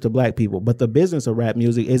exclusive to black people, but the business of rap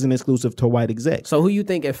music isn't exclusive to white execs. So who you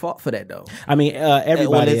think at fault for that though? I mean,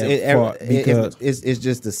 everybody at fault because it's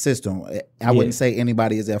just the system. I wouldn't say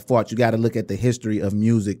anybody is at fault. You got to look at the history of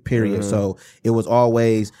music, period. So it was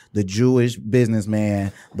always the Jewish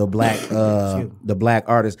businessman, the black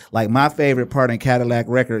artist. Like my favorite part in Cadillac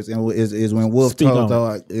Records is when Wolf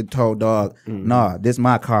told Dog, nah, this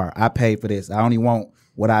my car. I paid for this. I only want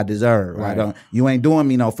what I deserve. Right. You ain't doing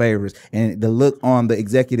me no favors. And the look on the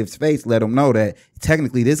executive's face let them know that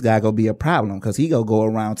technically this guy gonna be a problem, because he gonna go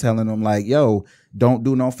around telling them like, yo, don't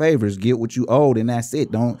do no favors. Get what you owed, and that's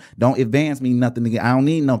it. Don't advance me nothing to get. I don't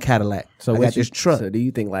need no Cadillac. So I got this truck. So do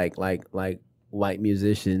you think like white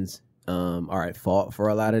musicians are at fault for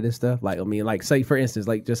a lot of this stuff? Like, I mean, like say for instance,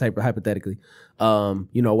 like just hypothetically,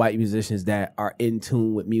 white musicians that are in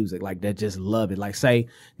tune with music, like that just love it. Like say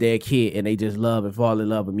they're a kid and they just love and fall in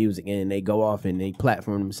love with music, and they go off and they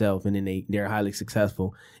platform themselves, and then they're highly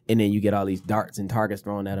successful, and then you get all these darts and targets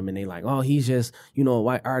thrown at them, and they like, oh, he's just a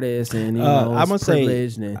white artist, and I'm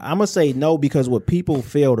gonna say no, because what people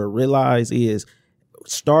fail to realize is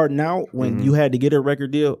starting out when you had to get a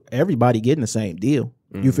record deal, everybody getting the same deal.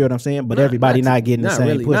 You feel what I'm saying? But everybody not getting the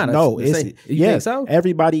same push. No, it's so?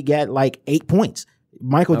 Everybody got like 8 points.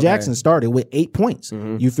 Michael Jackson started with 8 points.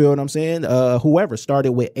 You feel what I'm saying? Whoever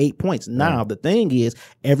started with 8 points. Now the thing is,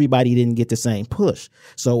 everybody didn't get the same push.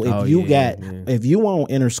 So if if you on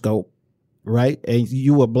Interscope, right, and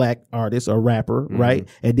you a black artist or rapper, right,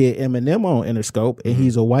 and then Eminem on Interscope, and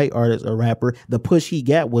he's a white artist or rapper, the push he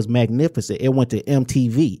got was magnificent. It went to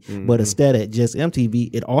MTV, but instead of just MTV,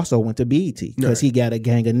 it also went to BET, because he got a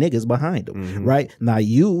gang of niggas behind him, right? Now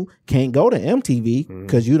you can't go to MTV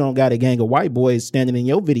because you don't got a gang of white boys standing in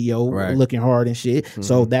your video looking hard and shit.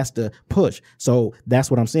 So that's the push. So that's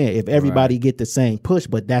what I'm saying. If everybody get the same push,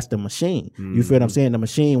 but that's the machine. You feel what I'm saying? The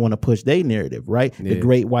machine want to push their narrative, right? The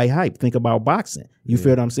great white hype. Think about boxing. You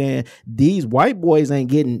feel what I'm saying? These white boys they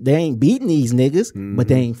ain't beating these niggas, but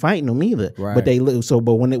they ain't fighting them either. Right. But they lose. So,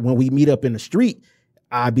 but when we meet up in the street,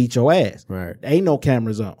 I beat your ass. Right. Ain't no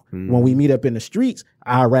cameras on. When we meet up in the streets,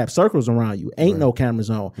 I wrap circles around you. Ain't no cameras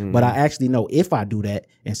on. But I actually know if I do that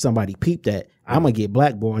and somebody peep that, I'm gonna get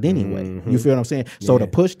blackballed anyway. You feel what I'm saying? So the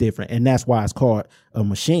push different, and that's why it's called a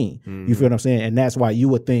machine. You feel what I'm saying? And that's why you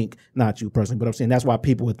would think, not you personally, but I'm saying that's why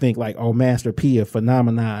people would think like, oh, Master P a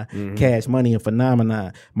phenomenon, Cash Money a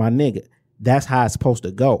phenomenon. My nigga, that's how it's supposed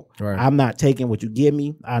to go. Right. I'm not taking what you give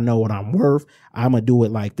me. I know what I'm worth. I'm going to do it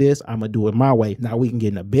like this. I'm going to do it my way. Now we can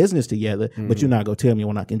get in a business together, but you're not going to tell me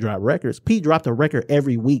when I can drop records. P dropped a record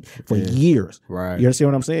every week for years. Right. You understand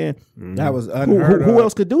what I'm saying? That was unheard of. Who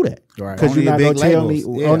else could do that? Because you're not going to tell me,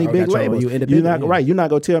 only big labels. You're not right. You're not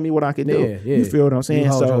going to tell me what I can do. You feel what I'm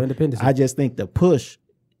saying? So I just think the push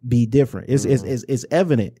be different. It's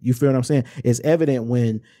evident. You feel what I'm saying? It's evident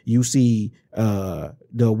when you see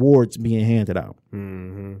the awards being handed out.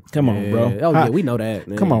 Come on, bro. Oh, we know that.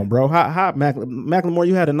 Man. Come on, bro. How Macklemore,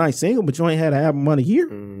 you had a nice single, but you ain't had an album of the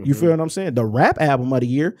year. You feel what I'm saying? The rap album of the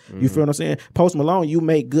year. You feel what I'm saying? Post Malone, you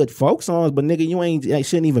make good folk songs, but nigga, you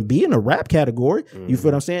shouldn't even be in the rap category. You feel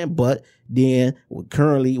what I'm saying? But then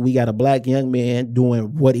currently we got a black young man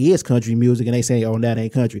doing what is country music, and they say, "Oh, that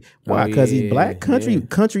ain't country." Why? Because he's black.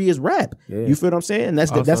 Country is rap. You feel what I'm saying?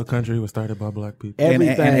 That's country was started by black people.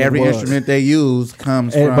 Everything and every instrument they use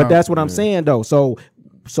comes from. But that's what I'm saying though.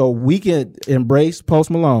 So we can embrace Post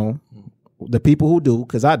Malone. The people who do,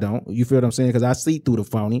 because I don't. You feel what I'm saying? Because I see through the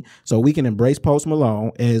phony. So we can embrace Post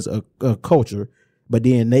Malone as a culture, but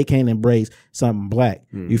then they can't embrace something black.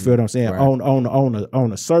 You feel what I'm saying? Right. On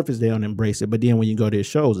the surface, they don't embrace it, but then when you go to their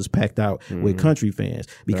shows, it's packed out with country fans,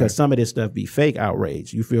 because some of this stuff be fake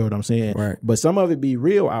outrage. You feel what I'm saying? Right. But some of it be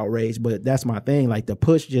real outrage. But that's my thing. Like the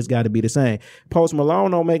push just got to be the same. Post Malone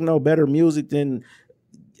don't make no better music than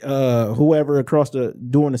whoever across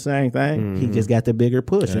doing the same thing. He just got the bigger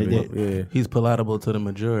push. He's palatable to the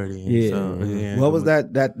majority. So, what was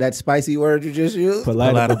that spicy word you just used?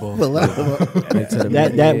 Palatable.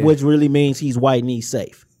 That which really means he's white and he's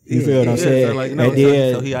safe. You feel what I'm saying? So like, And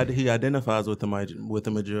then, so he identifies with the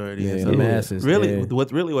majority. Yeah, And so the masses. Really,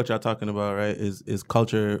 yeah. what y'all talking about, right? Is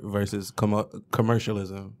culture versus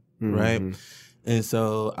commercialism, right? And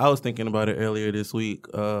so I was thinking about it earlier this week,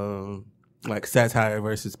 like satire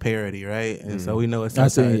versus parody, right? And so we know it's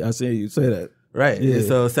satire. I seen you say that. Right. Yeah. And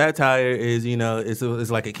so satire is, it's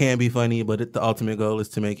like it can be funny, but the ultimate goal is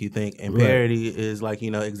to make you think. And Right. parody is like,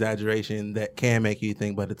 exaggeration that can make you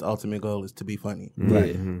think, but its ultimate goal is to be funny.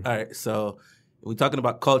 Right. All right. So we're talking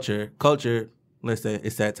about culture. Culture, let's say,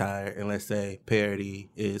 is satire, and let's say parody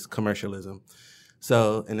is commercialism.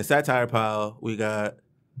 So in the satire pile, we got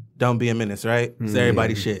Don't Be a Menace, right? It's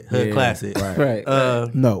everybody's shit. Hood classic. Right.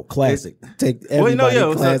 No, classic. Take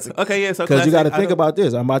everybody classic. So, okay, yeah. So because you got to classic, think about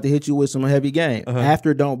this. I'm about to hit you with some heavy game.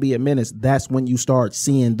 After Don't Be a Menace, that's when you start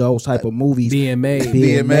seeing those type of movies being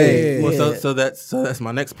made. Well, so that's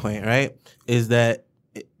my next point, right? Is that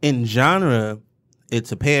in genre,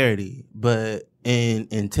 it's a parody, but in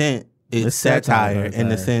intent, it's satire in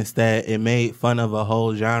the sense that it made fun of a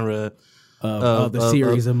whole genre of the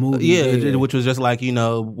series of movies. Which was just like,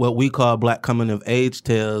 what we call black coming of age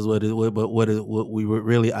tales, what we would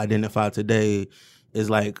really identify today is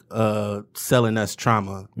like selling us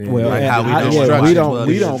trauma. Well, like how we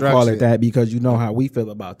don't call it that because you know how we feel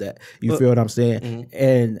about that. You feel what I'm saying?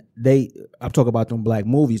 And I'm talking about them black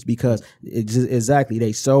movies because exactly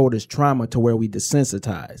they sold us trauma to where we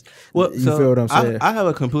desensitized. Well, you feel what I'm saying? I have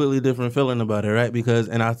a completely different feeling about it, right? Because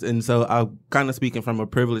so I'm kind of speaking from a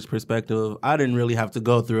privileged perspective. I didn't really have to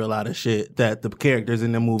go through a lot of shit that the characters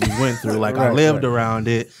in the movies went through. Like I lived around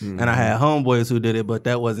it, and I had homeboys who did it, but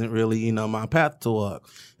that wasn't really my path to walk.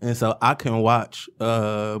 And so I can watch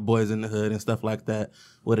Boys in the Hood and stuff like that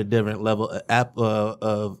with a different level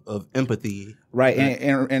of empathy. Right.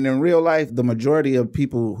 And in real life, the majority of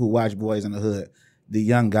people who watch Boys in the Hood, the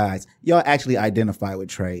young guys, y'all actually identify with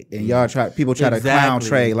Trey. And people try to clown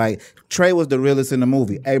Trey. Like, Trey was the realest in the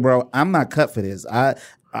movie. Hey, bro, I'm not cut for this.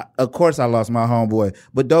 Of course I lost my homeboy,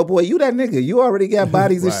 but dope boy, you that nigga. You already got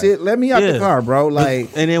bodies and shit. Let me out the car, bro. Like,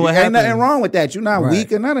 and then what ain't happened? nothing wrong with that. You're not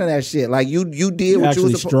weak or none of that shit. Like you did what you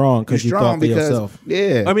was strong because you thought for yourself.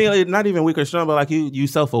 Yeah, I mean, not even weak or strong, but like you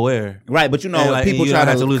self-aware, right? But like, people you try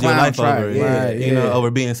to lose your life over it, right? Over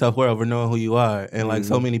being self-aware, over knowing who you are, and like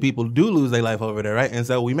so many people do lose their life over there, right? And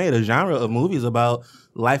so we made a genre of movies about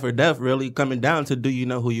life or death, really coming down to do you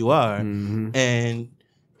know who you are, and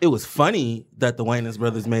it was funny that the Wayans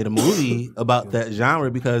brothers made a movie about that genre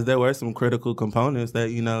because there were some critical components that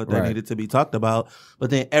that needed to be talked about. But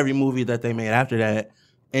then every movie that they made after that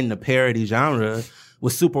in the parody genre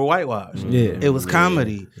was super whitewashed. Yeah. It was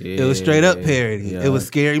comedy. It was straight up parody. It was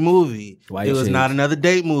scary movie. It was not another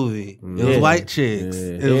date movie. It was white chicks.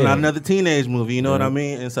 It was not another teenage movie. You know what I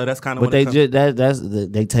mean? And so that's kind of. But they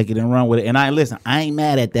they take it and run with it. And I ain't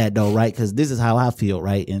mad at that though, right? Because this is how I feel,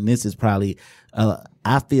 right? And this is probably.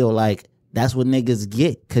 I feel like that's what niggas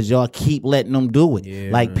get because y'all keep letting them do it. Yeah,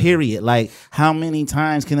 like, period. Like, how many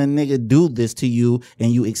times can a nigga do this to you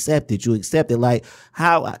and you accept it? You accept it. Like,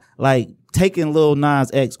 how, like, taking Lil Nas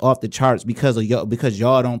X off the charts because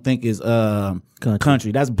y'all don't think is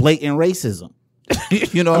country. That's blatant racism.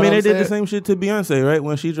 You know, they did the same shit to Beyonce, right?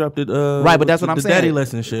 When she dropped it, right? But that's what I'm saying. The daddy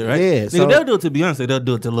lesson shit, right? Yeah, they'll do it to Beyonce. They'll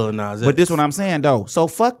do it to Lil Nas X. But this what I'm saying though. So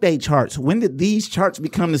fuck they charts. When did these charts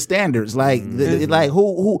become the standards? Like, like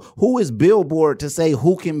who is Billboard to say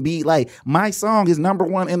who can be like my song is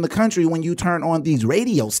 #1 in the country when you turn on these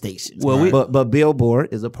radio stations? Well, but Billboard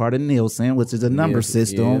is a part of Nielsen, which is a number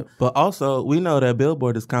system. Yeah. But also we know that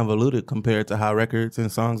Billboard is convoluted compared to how records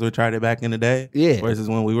and songs were charted back in the day. Yeah. Versus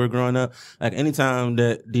when we were growing up. Like anytime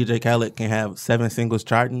that DJ Khaled can have 7 singles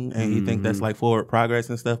charting and you think that's like forward progress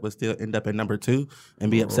and stuff, but still end up at #2 and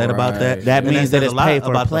be upset about that. That means that it's paid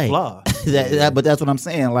for play. But that's what I'm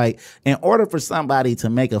saying. Like, in order for somebody to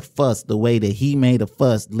make a fuss the way that he made a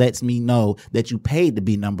fuss, lets me know that you paid to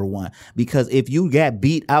be #1. Because if you got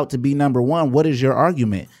beat out to be #1, what is your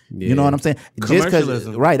argument? Yeah. You know what I'm saying?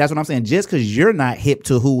 Commercialism. Right, that's what I'm saying. Just because you're not hip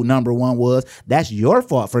to who #1 was, that's your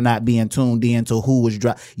fault for not being tuned in to who was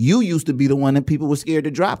dropped. You used to be the one that people were scared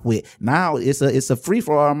to drop with. Now it's a free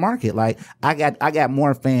for all market. Like, I got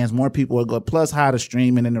more fans, more people are going. Plus, how the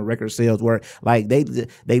streaming and the record sales work. Like,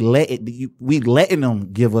 we letting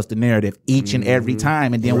them give us the narrative each and every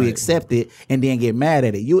time, and then we accept it and then get mad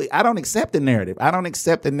at it. I don't accept the narrative. I don't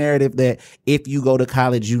accept the narrative that if you go to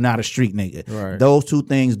college, you're not a street nigga. Right. Those two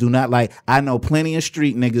things do not, like, I know plenty of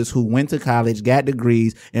street niggas who went to college, got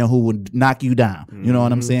degrees, and who would knock you down. You know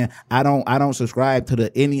what I'm saying? I don't subscribe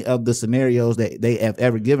to any of the scenarios that they have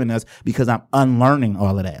ever given us because I'm unlearning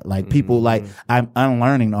all of that. Like, people, like, I'm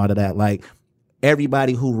unlearning all of that. Like,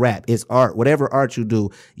 everybody who rap. It's art. Whatever art you do,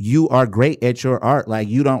 you are great at your art. Like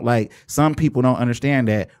you don't like some people don't understand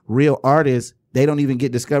that real artists. They don't even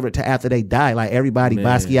get discovered till after they die. Like everybody,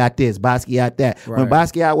 Basquiat this, Basquiat that. Right. When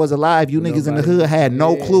Basquiat was alive, you niggas in the hood had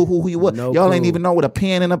no clue who he was. Y'all ain't even know what a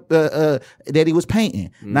pen and that he was painting.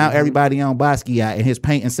 Now everybody on Basquiat and his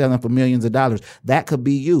painting selling for millions of dollars. That could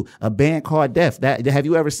be you. A band called Def. Have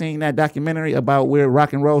you ever seen that documentary about where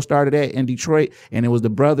rock and roll started at in Detroit? And it was the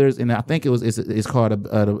brothers, and I think it's called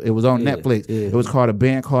it was on Netflix. Yeah. It was called A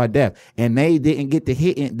Band Called Def, and they didn't get to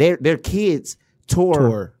hit in their kids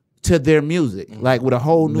tour to their music, like with a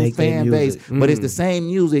whole new fan base. But it's the same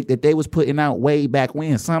music that they was putting out way back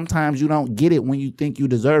when. Sometimes you don't get it when you think you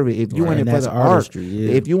deserve it. If you in it for the art,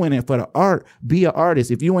 if you in it for the art, be an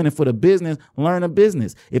artist. If you in it for the business, learn a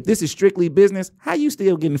business. If this is strictly business, how you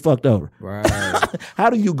still getting fucked over? Right.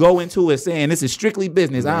 How do you go into it saying this is strictly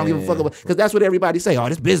business? I don't give a fuck about, because that's what everybody say. Oh,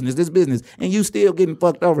 this business, and you still getting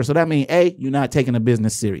fucked over. So that means you're not taking a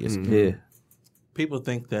business serious. Yeah. People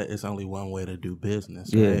think that it's only one way to do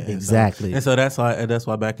business. Yeah, right? exactly. So that's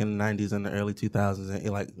why back in the 90s and the early 2000s, and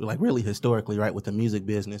like really historically, right, with the music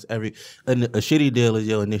business, a shitty deal is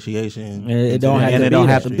your initiation. And it don't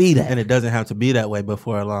have to be that. And it doesn't have to be that way, but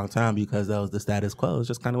for a long time, because that was the status quo. It's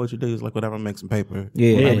just kind of what you do. It's like whatever makes some paper.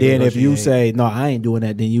 Yeah, and then if you say, no, I ain't doing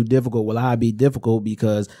that, then you difficult. Well, I be difficult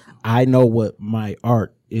because I know what my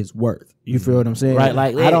art is worth. You feel what I'm saying? Right.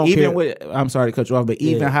 Like I don't even care. with, I'm sorry to cut you off, but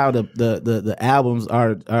even how the albums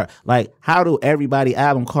are like, how do everybody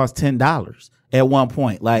album cost $10 at one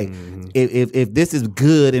point? Like if this is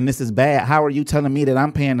good and this is bad, how are you telling me that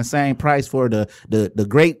I'm paying the same price for the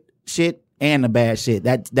great shit and the bad shit?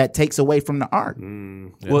 That takes away from the art.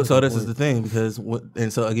 Well, so this is the thing, because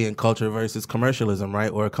and so again, culture versus commercialism,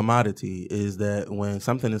 right, or a commodity, is that when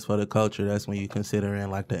something is for the culture, that's when you consider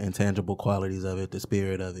in like the intangible qualities of it, the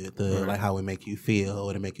spirit of it, like how it make you feel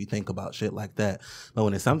or to make you think about shit like that. But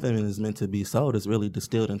when it's something that is meant to be sold, it's really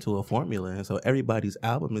distilled into a formula, and so everybody's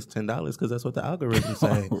album is $10 because that's what the algorithms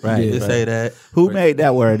say. They say that. Who made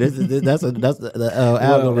that word? That's the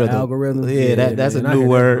algorithm. The algorithm. Yeah, that's a new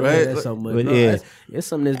word. Right? That's so much. It's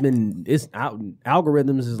something that's been.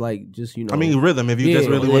 Algorithms is like just I mean rhythm. If you just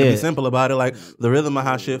really want to be simple about it, like the rhythm of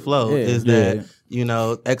how shit flow is that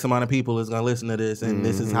X amount of people is gonna listen to this, and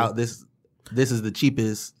this is how this is the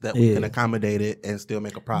cheapest that we can accommodate it and still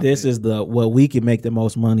make a profit. This is what we can make the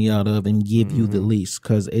most money out of and give you the least,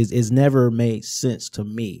 because it's never made sense to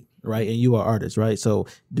me, right? And you are artists, right? So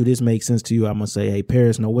do this make sense to you? I'm gonna say, hey,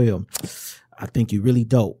 Pariis, Noel, I think you really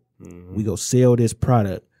dope. We go sell this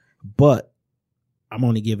product, but I'm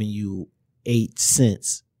only giving you 8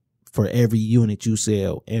 cents for every unit you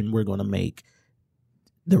sell, and we're gonna make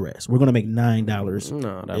the rest. We're gonna make $9.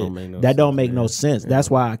 No, that don't make no sense. That don't make no sense. That's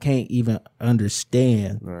why I can't even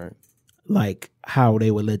understand like how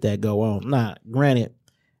they would let that go on. Nah, granted,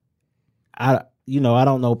 I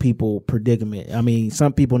don't know people predicament. I mean,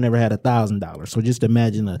 some people never had $1,000. So just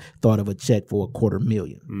imagine the thought of a check for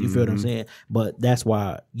 $250,000. You feel what I'm saying? But that's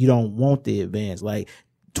why you don't want the advance. Like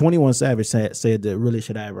 21 Savage said the realest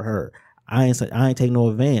shit I ever heard. I ain't take no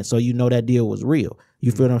advance, so you know that deal was real.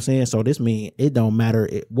 You feel what I'm saying? So this means it don't matter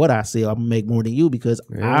what I sell, I'm gonna make more than you because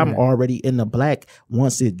I'm already in the black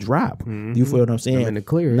once it drop. You feel what I'm saying? I'm in the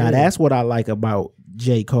clear. Now that's what I like about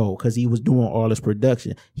J. Cole, because he was doing all his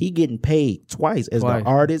production. He getting paid twice as the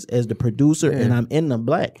artist, as the producer, and I'm in the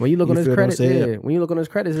black. When you look on his credits, when you look on his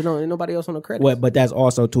credits, ain't nobody else on the credits. Well, but that's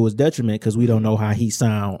also to his detriment because we don't know how he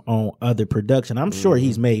sound on other production. I'm sure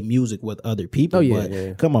he's made music with other people,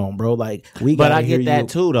 but come on, bro. Like but I get that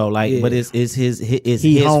too, though. Like, but it's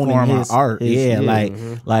his form of art.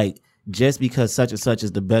 Like. Just because such and such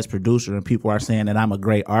is the best producer and people are saying that I'm a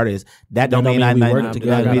great artist, that don't mean we working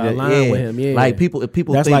together. With him. Like people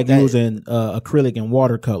that's think like using acrylic and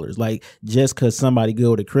watercolors. Like just because somebody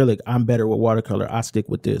good with acrylic, I'm better with watercolor. I stick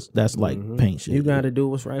with this. That's like paint shit. You got to do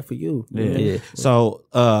what's right for you. So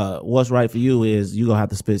what's right for you is you gonna have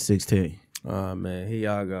to spit 16. Oh man, here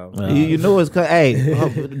y'all go. You know it's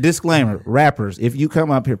disclaimer, rappers. If you come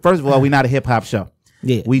up here, first of all, we not a hip hop show.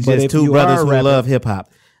 Yeah, we just two brothers who love hip hop.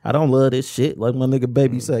 I don't love this shit like my nigga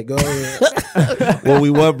Baby say. Go ahead. Well, we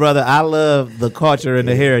were, brother. I love the culture and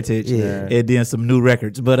the heritage, and then some new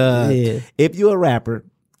records. But if you're a rapper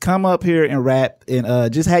come up here and rap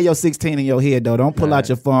and just have your 16 in your head though. Don't pull out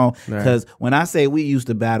your phone because when I say we used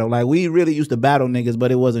to battle, like we really used to battle niggas,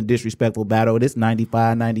 but it wasn't disrespectful battle. This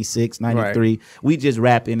 95, 96, 93. Right. We just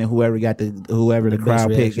rapping and whoever the crowd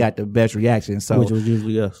picked got the best reaction. So which was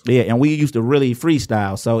usually us. Yeah, and we used to really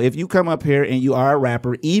freestyle. So if you come up here and you are a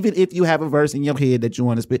rapper, even if you have a verse in your head that you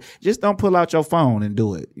want to spit, just don't pull out your phone and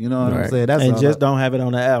do it. You know what I'm saying? That's and just don't have it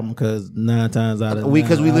on the album because 9 times out of 9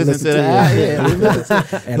 because we listen to the album. Yeah, we listen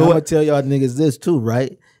to and I'm gonna tell y'all niggas this too,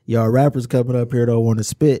 right? Y'all rappers coming up here don't want to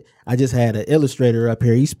spit. I just had an illustrator up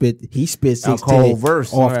here. He spit 16 cold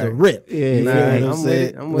verse off the rip. Yeah, you know what I'm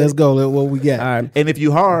saying? Let's go. What we got? All right. And if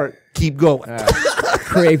you hard, keep going.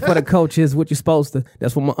 Create for the coach is what you're supposed to.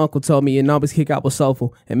 That's what my uncle told me. And always kick out was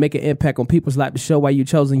soulful and make an impact on people's life to show why you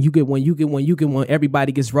chosen. You get one, you get one, you get one.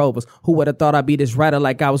 Everybody gets rovers. Who would have thought I'd be this writer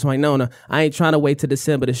like I was Winona? I ain't trying to wait till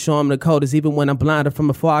December to show them the coders. Even when I'm blinded from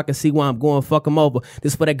afar, I can see why I'm going. Fuck them over.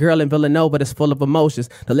 This for that girl in Villanova that's full of emotions.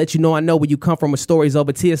 To let you know I know where you come from with stories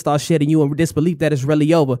over. Tears start shedding you in disbelief that it's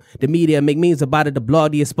really over. The media make memes about it to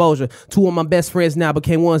blog the exposure. 2 of my best friends now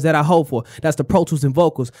became ones that I hope for. That's the Pro Tools and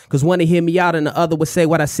vocals. Cause one to hear me out and the other would say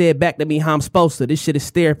what I said back to me how I'm supposed to. This shit is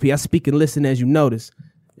therapy. I speak and listen as you notice.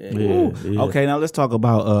 Yeah. Okay, now let's talk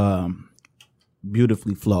about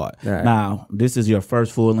Beautifully Flawed. Right. Now, this is your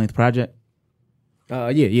first full-length project?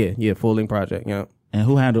 Yeah, full-length project, yeah. And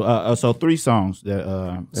who handled so 3 songs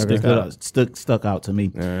that stuck out to me.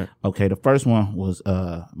 Right. Okay, the first one was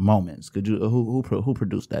Moments. Could you who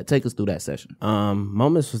produced that? Take us through that session.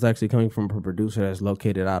 Moments was actually coming from a producer that's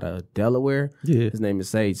located out of Delaware. Yeah. His name is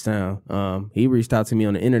Sage Sound. He reached out to me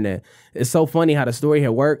on the internet. It's so funny how the story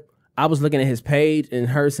had worked. I was looking at his page and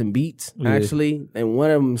heard some beats actually, and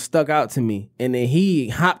one of them stuck out to me. And then he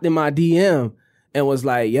hopped in my DM and was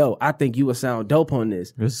like, yo, I think you would sound dope on this.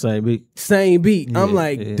 It's the same beat. Same beat. Yeah, I'm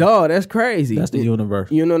like, dawg, that's crazy. That's the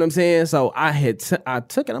universe. You know what I'm saying? So I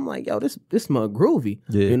took it. I'm like, yo, this mug groovy.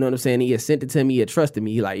 Yeah. You know what I'm saying? He had sent it to me. He had trusted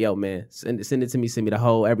me. He like, yo, man, send it to me. Send me the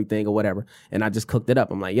whole everything or whatever. And I just cooked it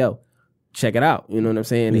up. I'm like, yo, check it out. You know what I'm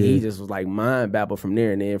saying? And he just was like mind babble from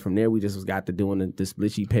there. And then from there, we just got to doing the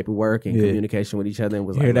split sheet paperwork and communication with each other. And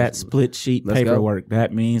was Hear that split sheet paperwork. Go.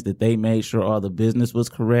 That means that they made sure all the business was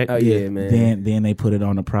correct. Oh, yeah, man. Then they put it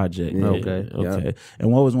on the project. Yeah. Okay. Yeah.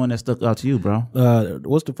 And what was one that stuck out to you, bro?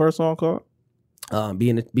 What's the first song called?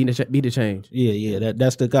 Be the Change. Yeah.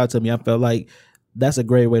 That stuck out to me. I felt like that's a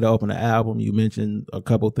great way to open the album. You mentioned a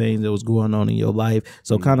couple things that was going on in your life.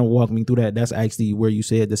 So kind of walk me through that. That's actually where you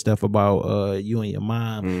said the stuff about you and your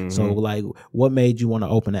mom. Mm-hmm. So like what made you want to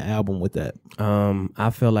open the album with that? I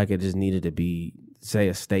felt like it just needed to be, say,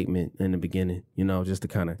 a statement in the beginning, you know, just to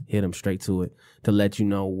kind of hit them straight to it, to let you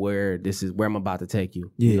know where I'm about to take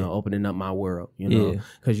you, you know, opening up my world, you know,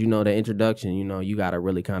 because, you know, the introduction, you know, you got to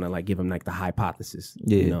really kind of like give them like the hypothesis,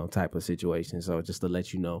 you know, type of situation. So just to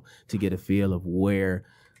let you know, to get a feel of where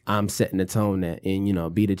I'm setting the tone at, and, you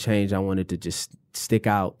know, Be the Change. I wanted to just stick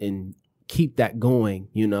out and keep that going,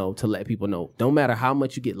 you know, to let people know, don't matter how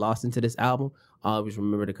much you get lost into this album, always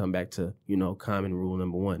remember to come back to, you know, common rule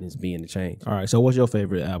number 1 is being the change. All right. So what's your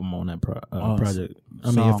favorite album on that project?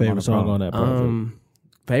 Your favorite song on that project?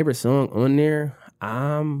 Favorite song on there?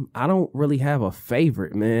 I don't really have a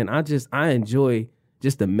favorite, man. I enjoy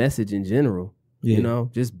just the message in general. Yeah. You know,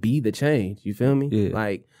 just be the change. You feel me? Yeah.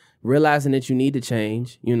 Like realizing that you need to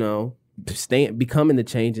change, you know, becoming the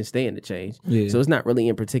change and staying the change. Yeah. So it's not really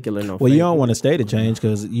in particular. Well, you don't want to stay the change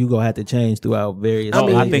because you gonna have to change throughout various.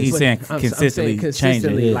 I think he's saying consistently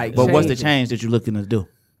changing. Like, but what's the change that you're looking to do?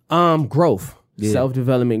 Growth. Yeah.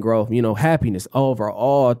 Self-development, growth, you know, happiness over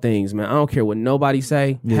all things, man. I don't care what nobody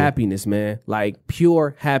say. Yeah. Happiness, man. Like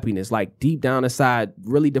pure happiness, like deep down inside,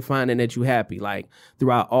 really defining that you happy. Like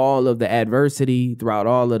throughout all of the adversity, throughout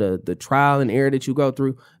all of the trial and error that you go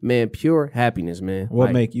through, man, pure happiness, man. What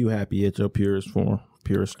like, make you happy at your purest form,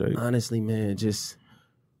 purest state? Honestly, man, just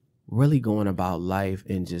really going about life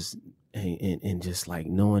and just like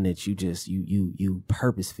knowing that you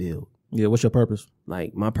purpose filled. Yeah, what's your purpose?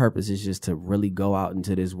 Like my purpose is just to really go out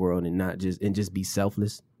into this world and just be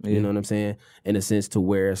selfless. Yeah. You know what I'm saying? In a sense to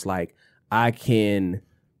where it's like I can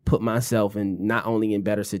put myself in not only in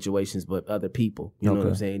better situations but other people. You know what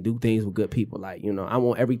I'm saying? Do things with good people. Like, you know, I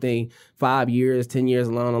want everything 5 years, 10 years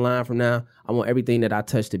along the line from now, I want everything that I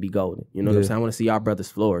touch to be golden. You know what I'm saying? I want to see our brothers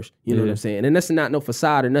flourish. You know what I'm saying? And that's not no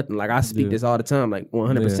facade or nothing. Like I speak this all the time, like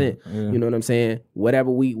 100%. You know what I'm saying? Whatever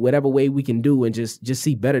way we can do and just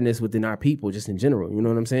see betterness within our people, just in general. You know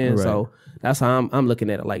what I'm saying? Right. So that's how I'm looking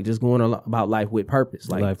at it. Like just going about life with purpose.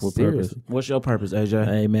 Like life with seriously. purpose. What's your purpose, AJ?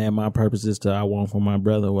 Hey man, my purpose is I want for my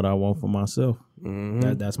brother what what I want for myself.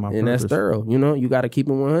 That's my purpose. And that's thorough. You know, you got to keep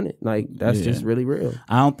it 100. Like, that's just really real.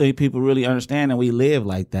 I don't think people really understand that we live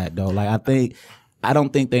like that, though. Like, I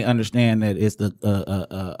don't think they understand that it's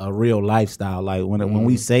a real lifestyle. Like when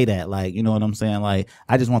we say that, like, you know what I'm saying? Like,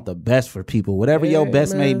 I just want the best for people, whatever your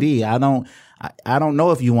best may be. I don't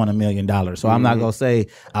know if you want $1 million, so I'm not gonna say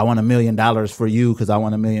I want $1 million for you because I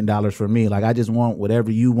want $1 million for me. Like, I just want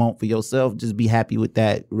whatever you want for yourself. Just be happy with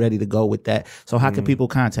that, ready to go with that. So how can people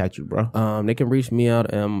contact you, bro? They can reach me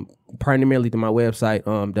out primarily to my website,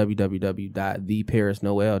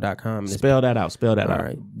 www.theparisnoel.com. Spell that out. All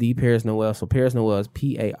right, The Pariis Noel. So Pariis Noel is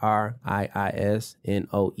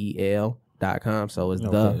PARIISNOEL.com. So it's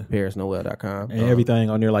theparisnoel.com. And everything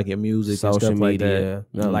on there, like your music, social and stuff media.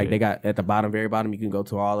 like that. Like they got at the bottom, very bottom, you can go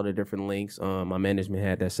to all of the different links. My management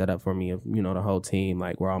had that set up for me. You know, the whole team,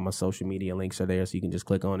 like where all my social media links are there, so you can just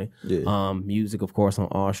click on it. Music, of course, on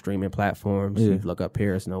all streaming platforms. You look up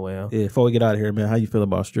Pariis Noel. Yeah. Before we get out of here, man, how you feel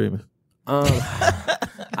about streaming?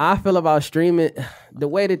 I feel about streaming the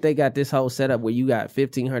way that they got this whole setup where you got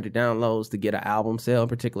 1,500 downloads to get an album sale in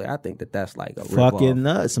particular. I think that's like a fucking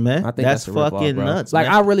nuts, man. I think that's a rip-off, fucking bro. nuts. Like,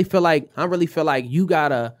 man. I really feel like you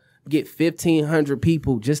gotta get 1,500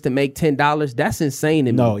 people just to make $10. That's insane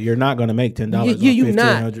to me. No, you're not gonna make $10. You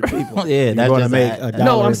not. 1,500 people. Yeah, you're gonna make $1.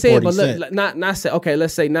 No, I'm saying, but $0.40. look, not say, okay,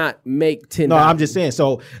 let's say not make $10. No, I'm just saying.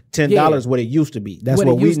 So $10 what it used to be. That's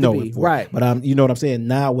what we know it for. Right. But you know what I'm saying.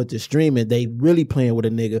 Now with the streaming, they really playing with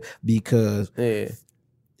a nigga because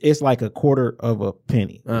it's like a quarter of a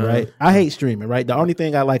penny, right? I hate streaming, right? The only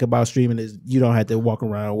thing I like about streaming is you don't have to walk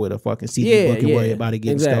around with a fucking CD book and worry about it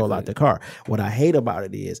getting stole out the car. What I hate about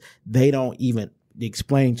it is they don't even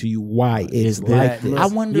explain to you why it's like this. I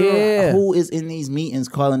wonder who is in these meetings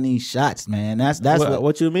calling these shots, man. That's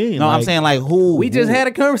what you mean. No, I'm saying like who. We just had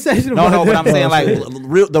a conversation about No, but I'm saying like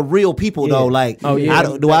the real people though. Like,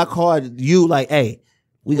 do I call you like, hey,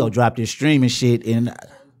 we gonna drop this streaming shit and.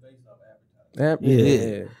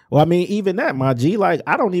 Yeah. Well, I mean, even that, my G, like,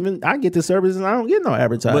 I get the services and I don't get no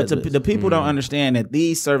advertising. But the people don't understand that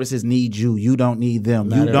these services need you. You don't need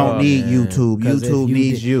them. You don't need YouTube. YouTube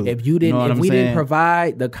needs you. If you didn't, if we didn't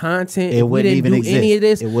provide the content, it wouldn't even exist. Any of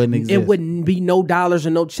this, it wouldn't exist. It wouldn't be no dollars or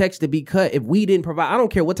no checks to be cut if we didn't provide. I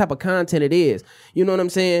don't care what type of content it is. You know what I'm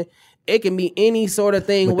saying? It can be any sort of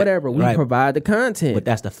thing, whatever. We provide the content. But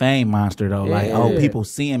that's the fame monster, though. Like, people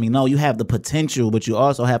seeing me. No, you have the potential, but you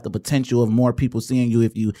also have the potential of more people seeing you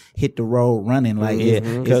if you hit the road running. Like,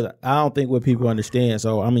 because I don't think what people understand.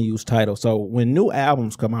 So I'm gonna use Tidal. So when new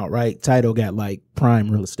albums come out, right? Tidal got like prime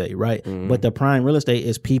real estate, right? But the prime real estate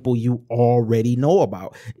is people you already know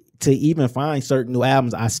about. To even find certain new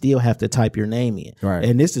albums, I still have to type your name in. Right.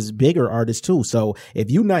 And this is bigger artists too. So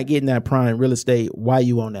if you're not getting that prime real estate, why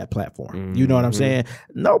you on that platform? You know what I'm saying?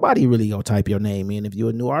 Nobody really gonna type your name in if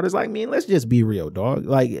you're a new artist like me. And let's just be real, dog.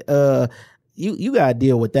 Like, you gotta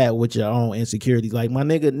deal with that with your own insecurities. Like, my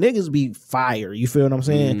niggas be fire. You feel what I'm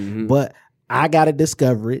saying? But I gotta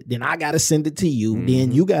discover it, then I gotta send it to you,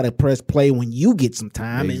 then you gotta press play when you get some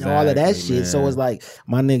time and all of that shit. Man. So it's like,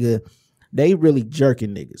 my nigga, they really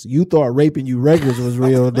jerking niggas. You thought Raping You Regulars was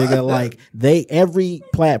real, nigga. Like, every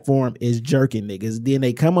platform is jerking niggas. Then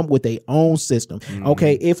they come up with their own system.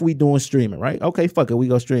 Okay, if we doing streaming, right? Okay, fuck it, we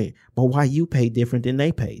go stream. But why you pay different than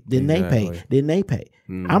they pay? Then they pay.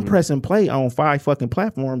 I'm pressing play on 5 fucking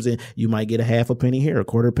platforms and you might get a half a penny here, a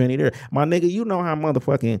quarter penny there. My nigga, you know how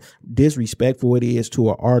motherfucking disrespectful it is to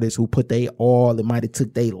an artist who put they all, it might have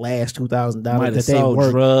took their last $2,000 that they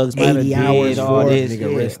worked drugs, 80 hours for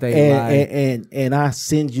this. And I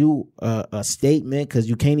send you a statement because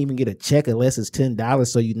you can't even get a check unless it's $10.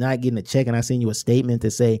 So you're not getting a check, and I send you a statement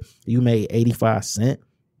to say you made 85 cents.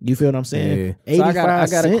 You feel what I'm saying? Yeah. So I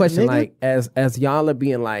got a question, nigga? like as y'all are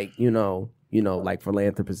being like, you know, like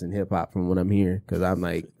philanthropists in hip hop from what I'm hearing, because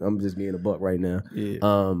I'm just being a buck right now.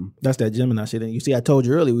 Yeah. That's that Gemini shit. And you see, I told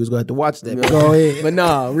you earlier we was going to have to watch that. Go ahead. But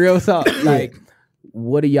no, real talk. Like,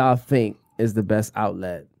 what do y'all think is the best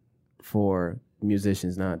outlet for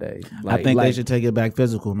musicians nowadays? Like, I think they should take it back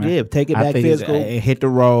physical, man. Yeah, take it back physical. Hit the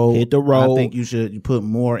road. I think you should put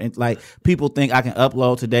more in. Like, people think I can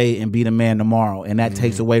upload today and be the man tomorrow, and that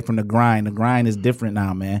takes away from the grind. The grind is different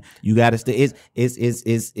now, man. You got to stay.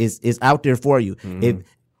 It's out there for you. If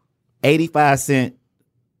 85 cents,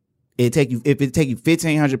 if it take you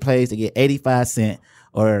 1,500 plays to get 85 cents,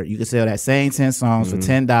 or you can sell that same 10 songs for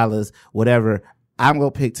 $10, whatever. I'm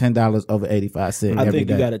going to pick $10 over 85 cents. I think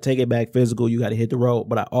you got to take it back physical. You got to hit the road.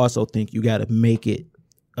 But I also think you got to make it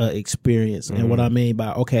an experience. And what I mean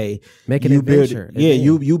by, okay, make it an adventure.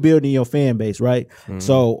 You building your fan base, right?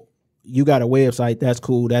 So you got a website, that's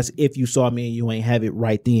cool. That's if you saw me and you ain't have it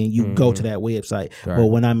right then, you go to that website. Right. But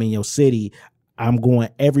when I'm in your city, I'm going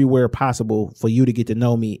everywhere possible for you to get to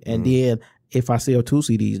know me. And then if I sell 2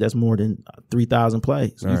 CDs, that's more than 3,000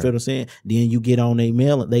 plays. You feel what I'm saying? Then you get on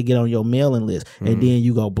they get on your mailing list, and then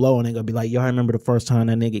you go blow, and they gonna be like, "Yo, I remember the first time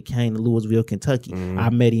that nigga came to Louisville, Kentucky. I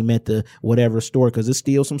met him at the whatever store, because there's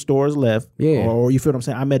still some stores left. Or you feel what I'm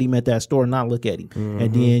saying? I met him at that store, and I look at him,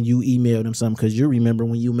 and then you emailed him something because you remember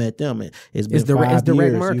when you met them. And it's been 5 years.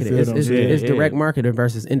 Direct marketing. It's direct marketing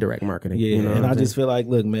versus indirect marketing. Yeah, you know and I just feel like,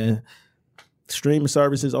 look, man. Streaming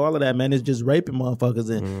services, all of that, man, is just raping motherfuckers.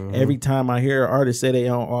 And every time I hear artists say they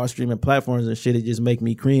on all streaming platforms and shit, it just make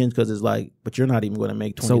me cringe, because it's like, but you're not even going to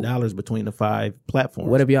make $20 between the 5 platforms.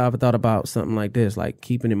 What have y'all ever thought about something like this, like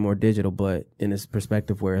keeping it more digital, but in this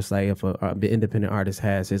perspective where it's like if an independent artist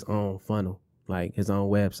has his own funnel, like his own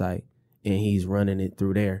website, and he's running it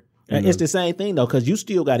through there? It's the same thing though, because you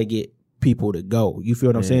still got to get people to go. You feel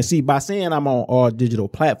what I'm saying? See, by saying I'm on all digital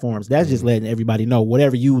platforms, that's just letting everybody know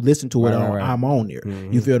whatever you listen to it on, I'm on there.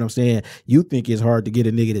 You feel what I'm saying? You think it's hard to get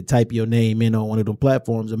a nigga to type your name in on one of them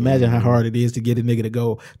platforms. Imagine how hard it is to get a nigga to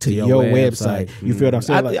go to your website. You feel what I'm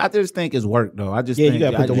saying? I just think it's work though. I just think you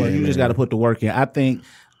gotta put the work. You just got to put the work in. I think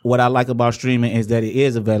what I like about streaming is that it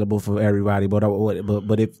is available for everybody. But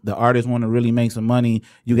if the artists want to really make some money,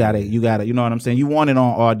 you gotta, you know what I'm saying? You want it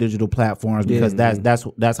on all digital platforms, because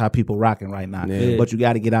that's how people rocking right now. But you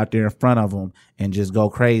got to get out there in front of them and just go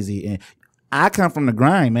crazy. And I come from the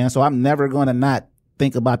grind, man, so I'm never gonna not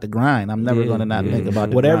think about the grind. I'm never gonna not think about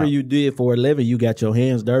the whatever grind. you did for a living. You got your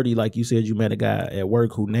hands dirty, like you said. You met a guy at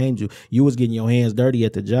work who named you. You was getting your hands dirty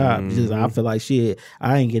at the job. Just, I feel like shit.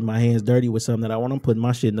 I ain't getting my hands dirty with something that I want. I'm putting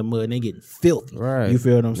my shit in the mud, and they getting filthy. Right. You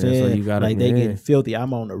feel what I'm saying? So you gotta, like they getting filthy.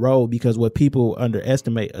 I'm on the road, because what people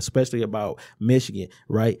underestimate, especially about Michigan,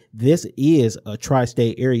 right? This is a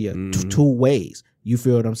tri-state area, 2 ways. You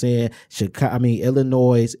feel what I'm saying?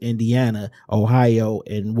 Illinois, Indiana, Ohio,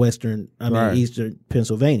 and Eastern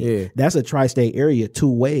Pennsylvania. That's a tri-state area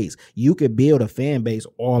 2 ways. You could build a fan base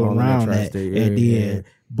all around that, and then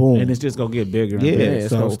boom, and it's just gonna get bigger. And bigger.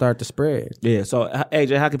 It's gonna start to spread. Yeah. So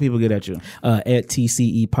AJ, how can people get at you? At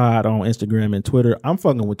TCE Pod on Instagram and Twitter. I'm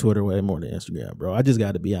fucking with Twitter way more than Instagram, bro. I just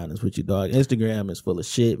got to be honest with you, dog. Instagram is full of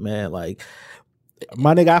shit, man. Like,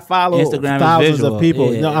 my nigga, I follow Instagram thousands of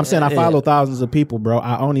people. You know what I'm saying? I follow thousands of people, bro.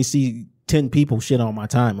 I only see 10 people shit on my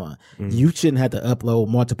timeline. You shouldn't have to upload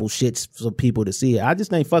multiple shits for people to see it. I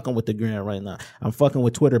just ain't fucking with the gram right now. I'm fucking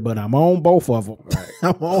with Twitter, but I'm on both of them.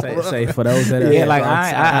 I'm on say for those that are like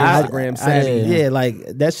I Instagram savvy. Like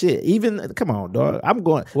that shit. Even come on, dog. I'm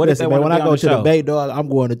going. Listen, man, when I go to the Bay, dog, I'm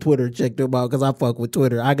going to Twitter to check them out, because I fuck with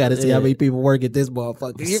Twitter. I got to see how many people work at this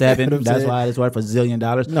motherfucker. 7. That's why it's worth $1 zillion.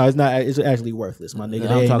 No, it's not. It's actually worthless, my nigga.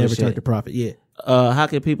 They ain't never turned a profit. Yeah. How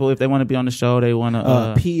can people, if they want to be on the show, they want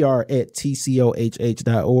to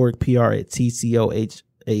PR@tcohh.org,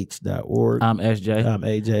 PR@tcohh.org. I'm SJ. I'm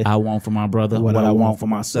AJ. I want for my brother what I want for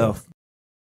myself.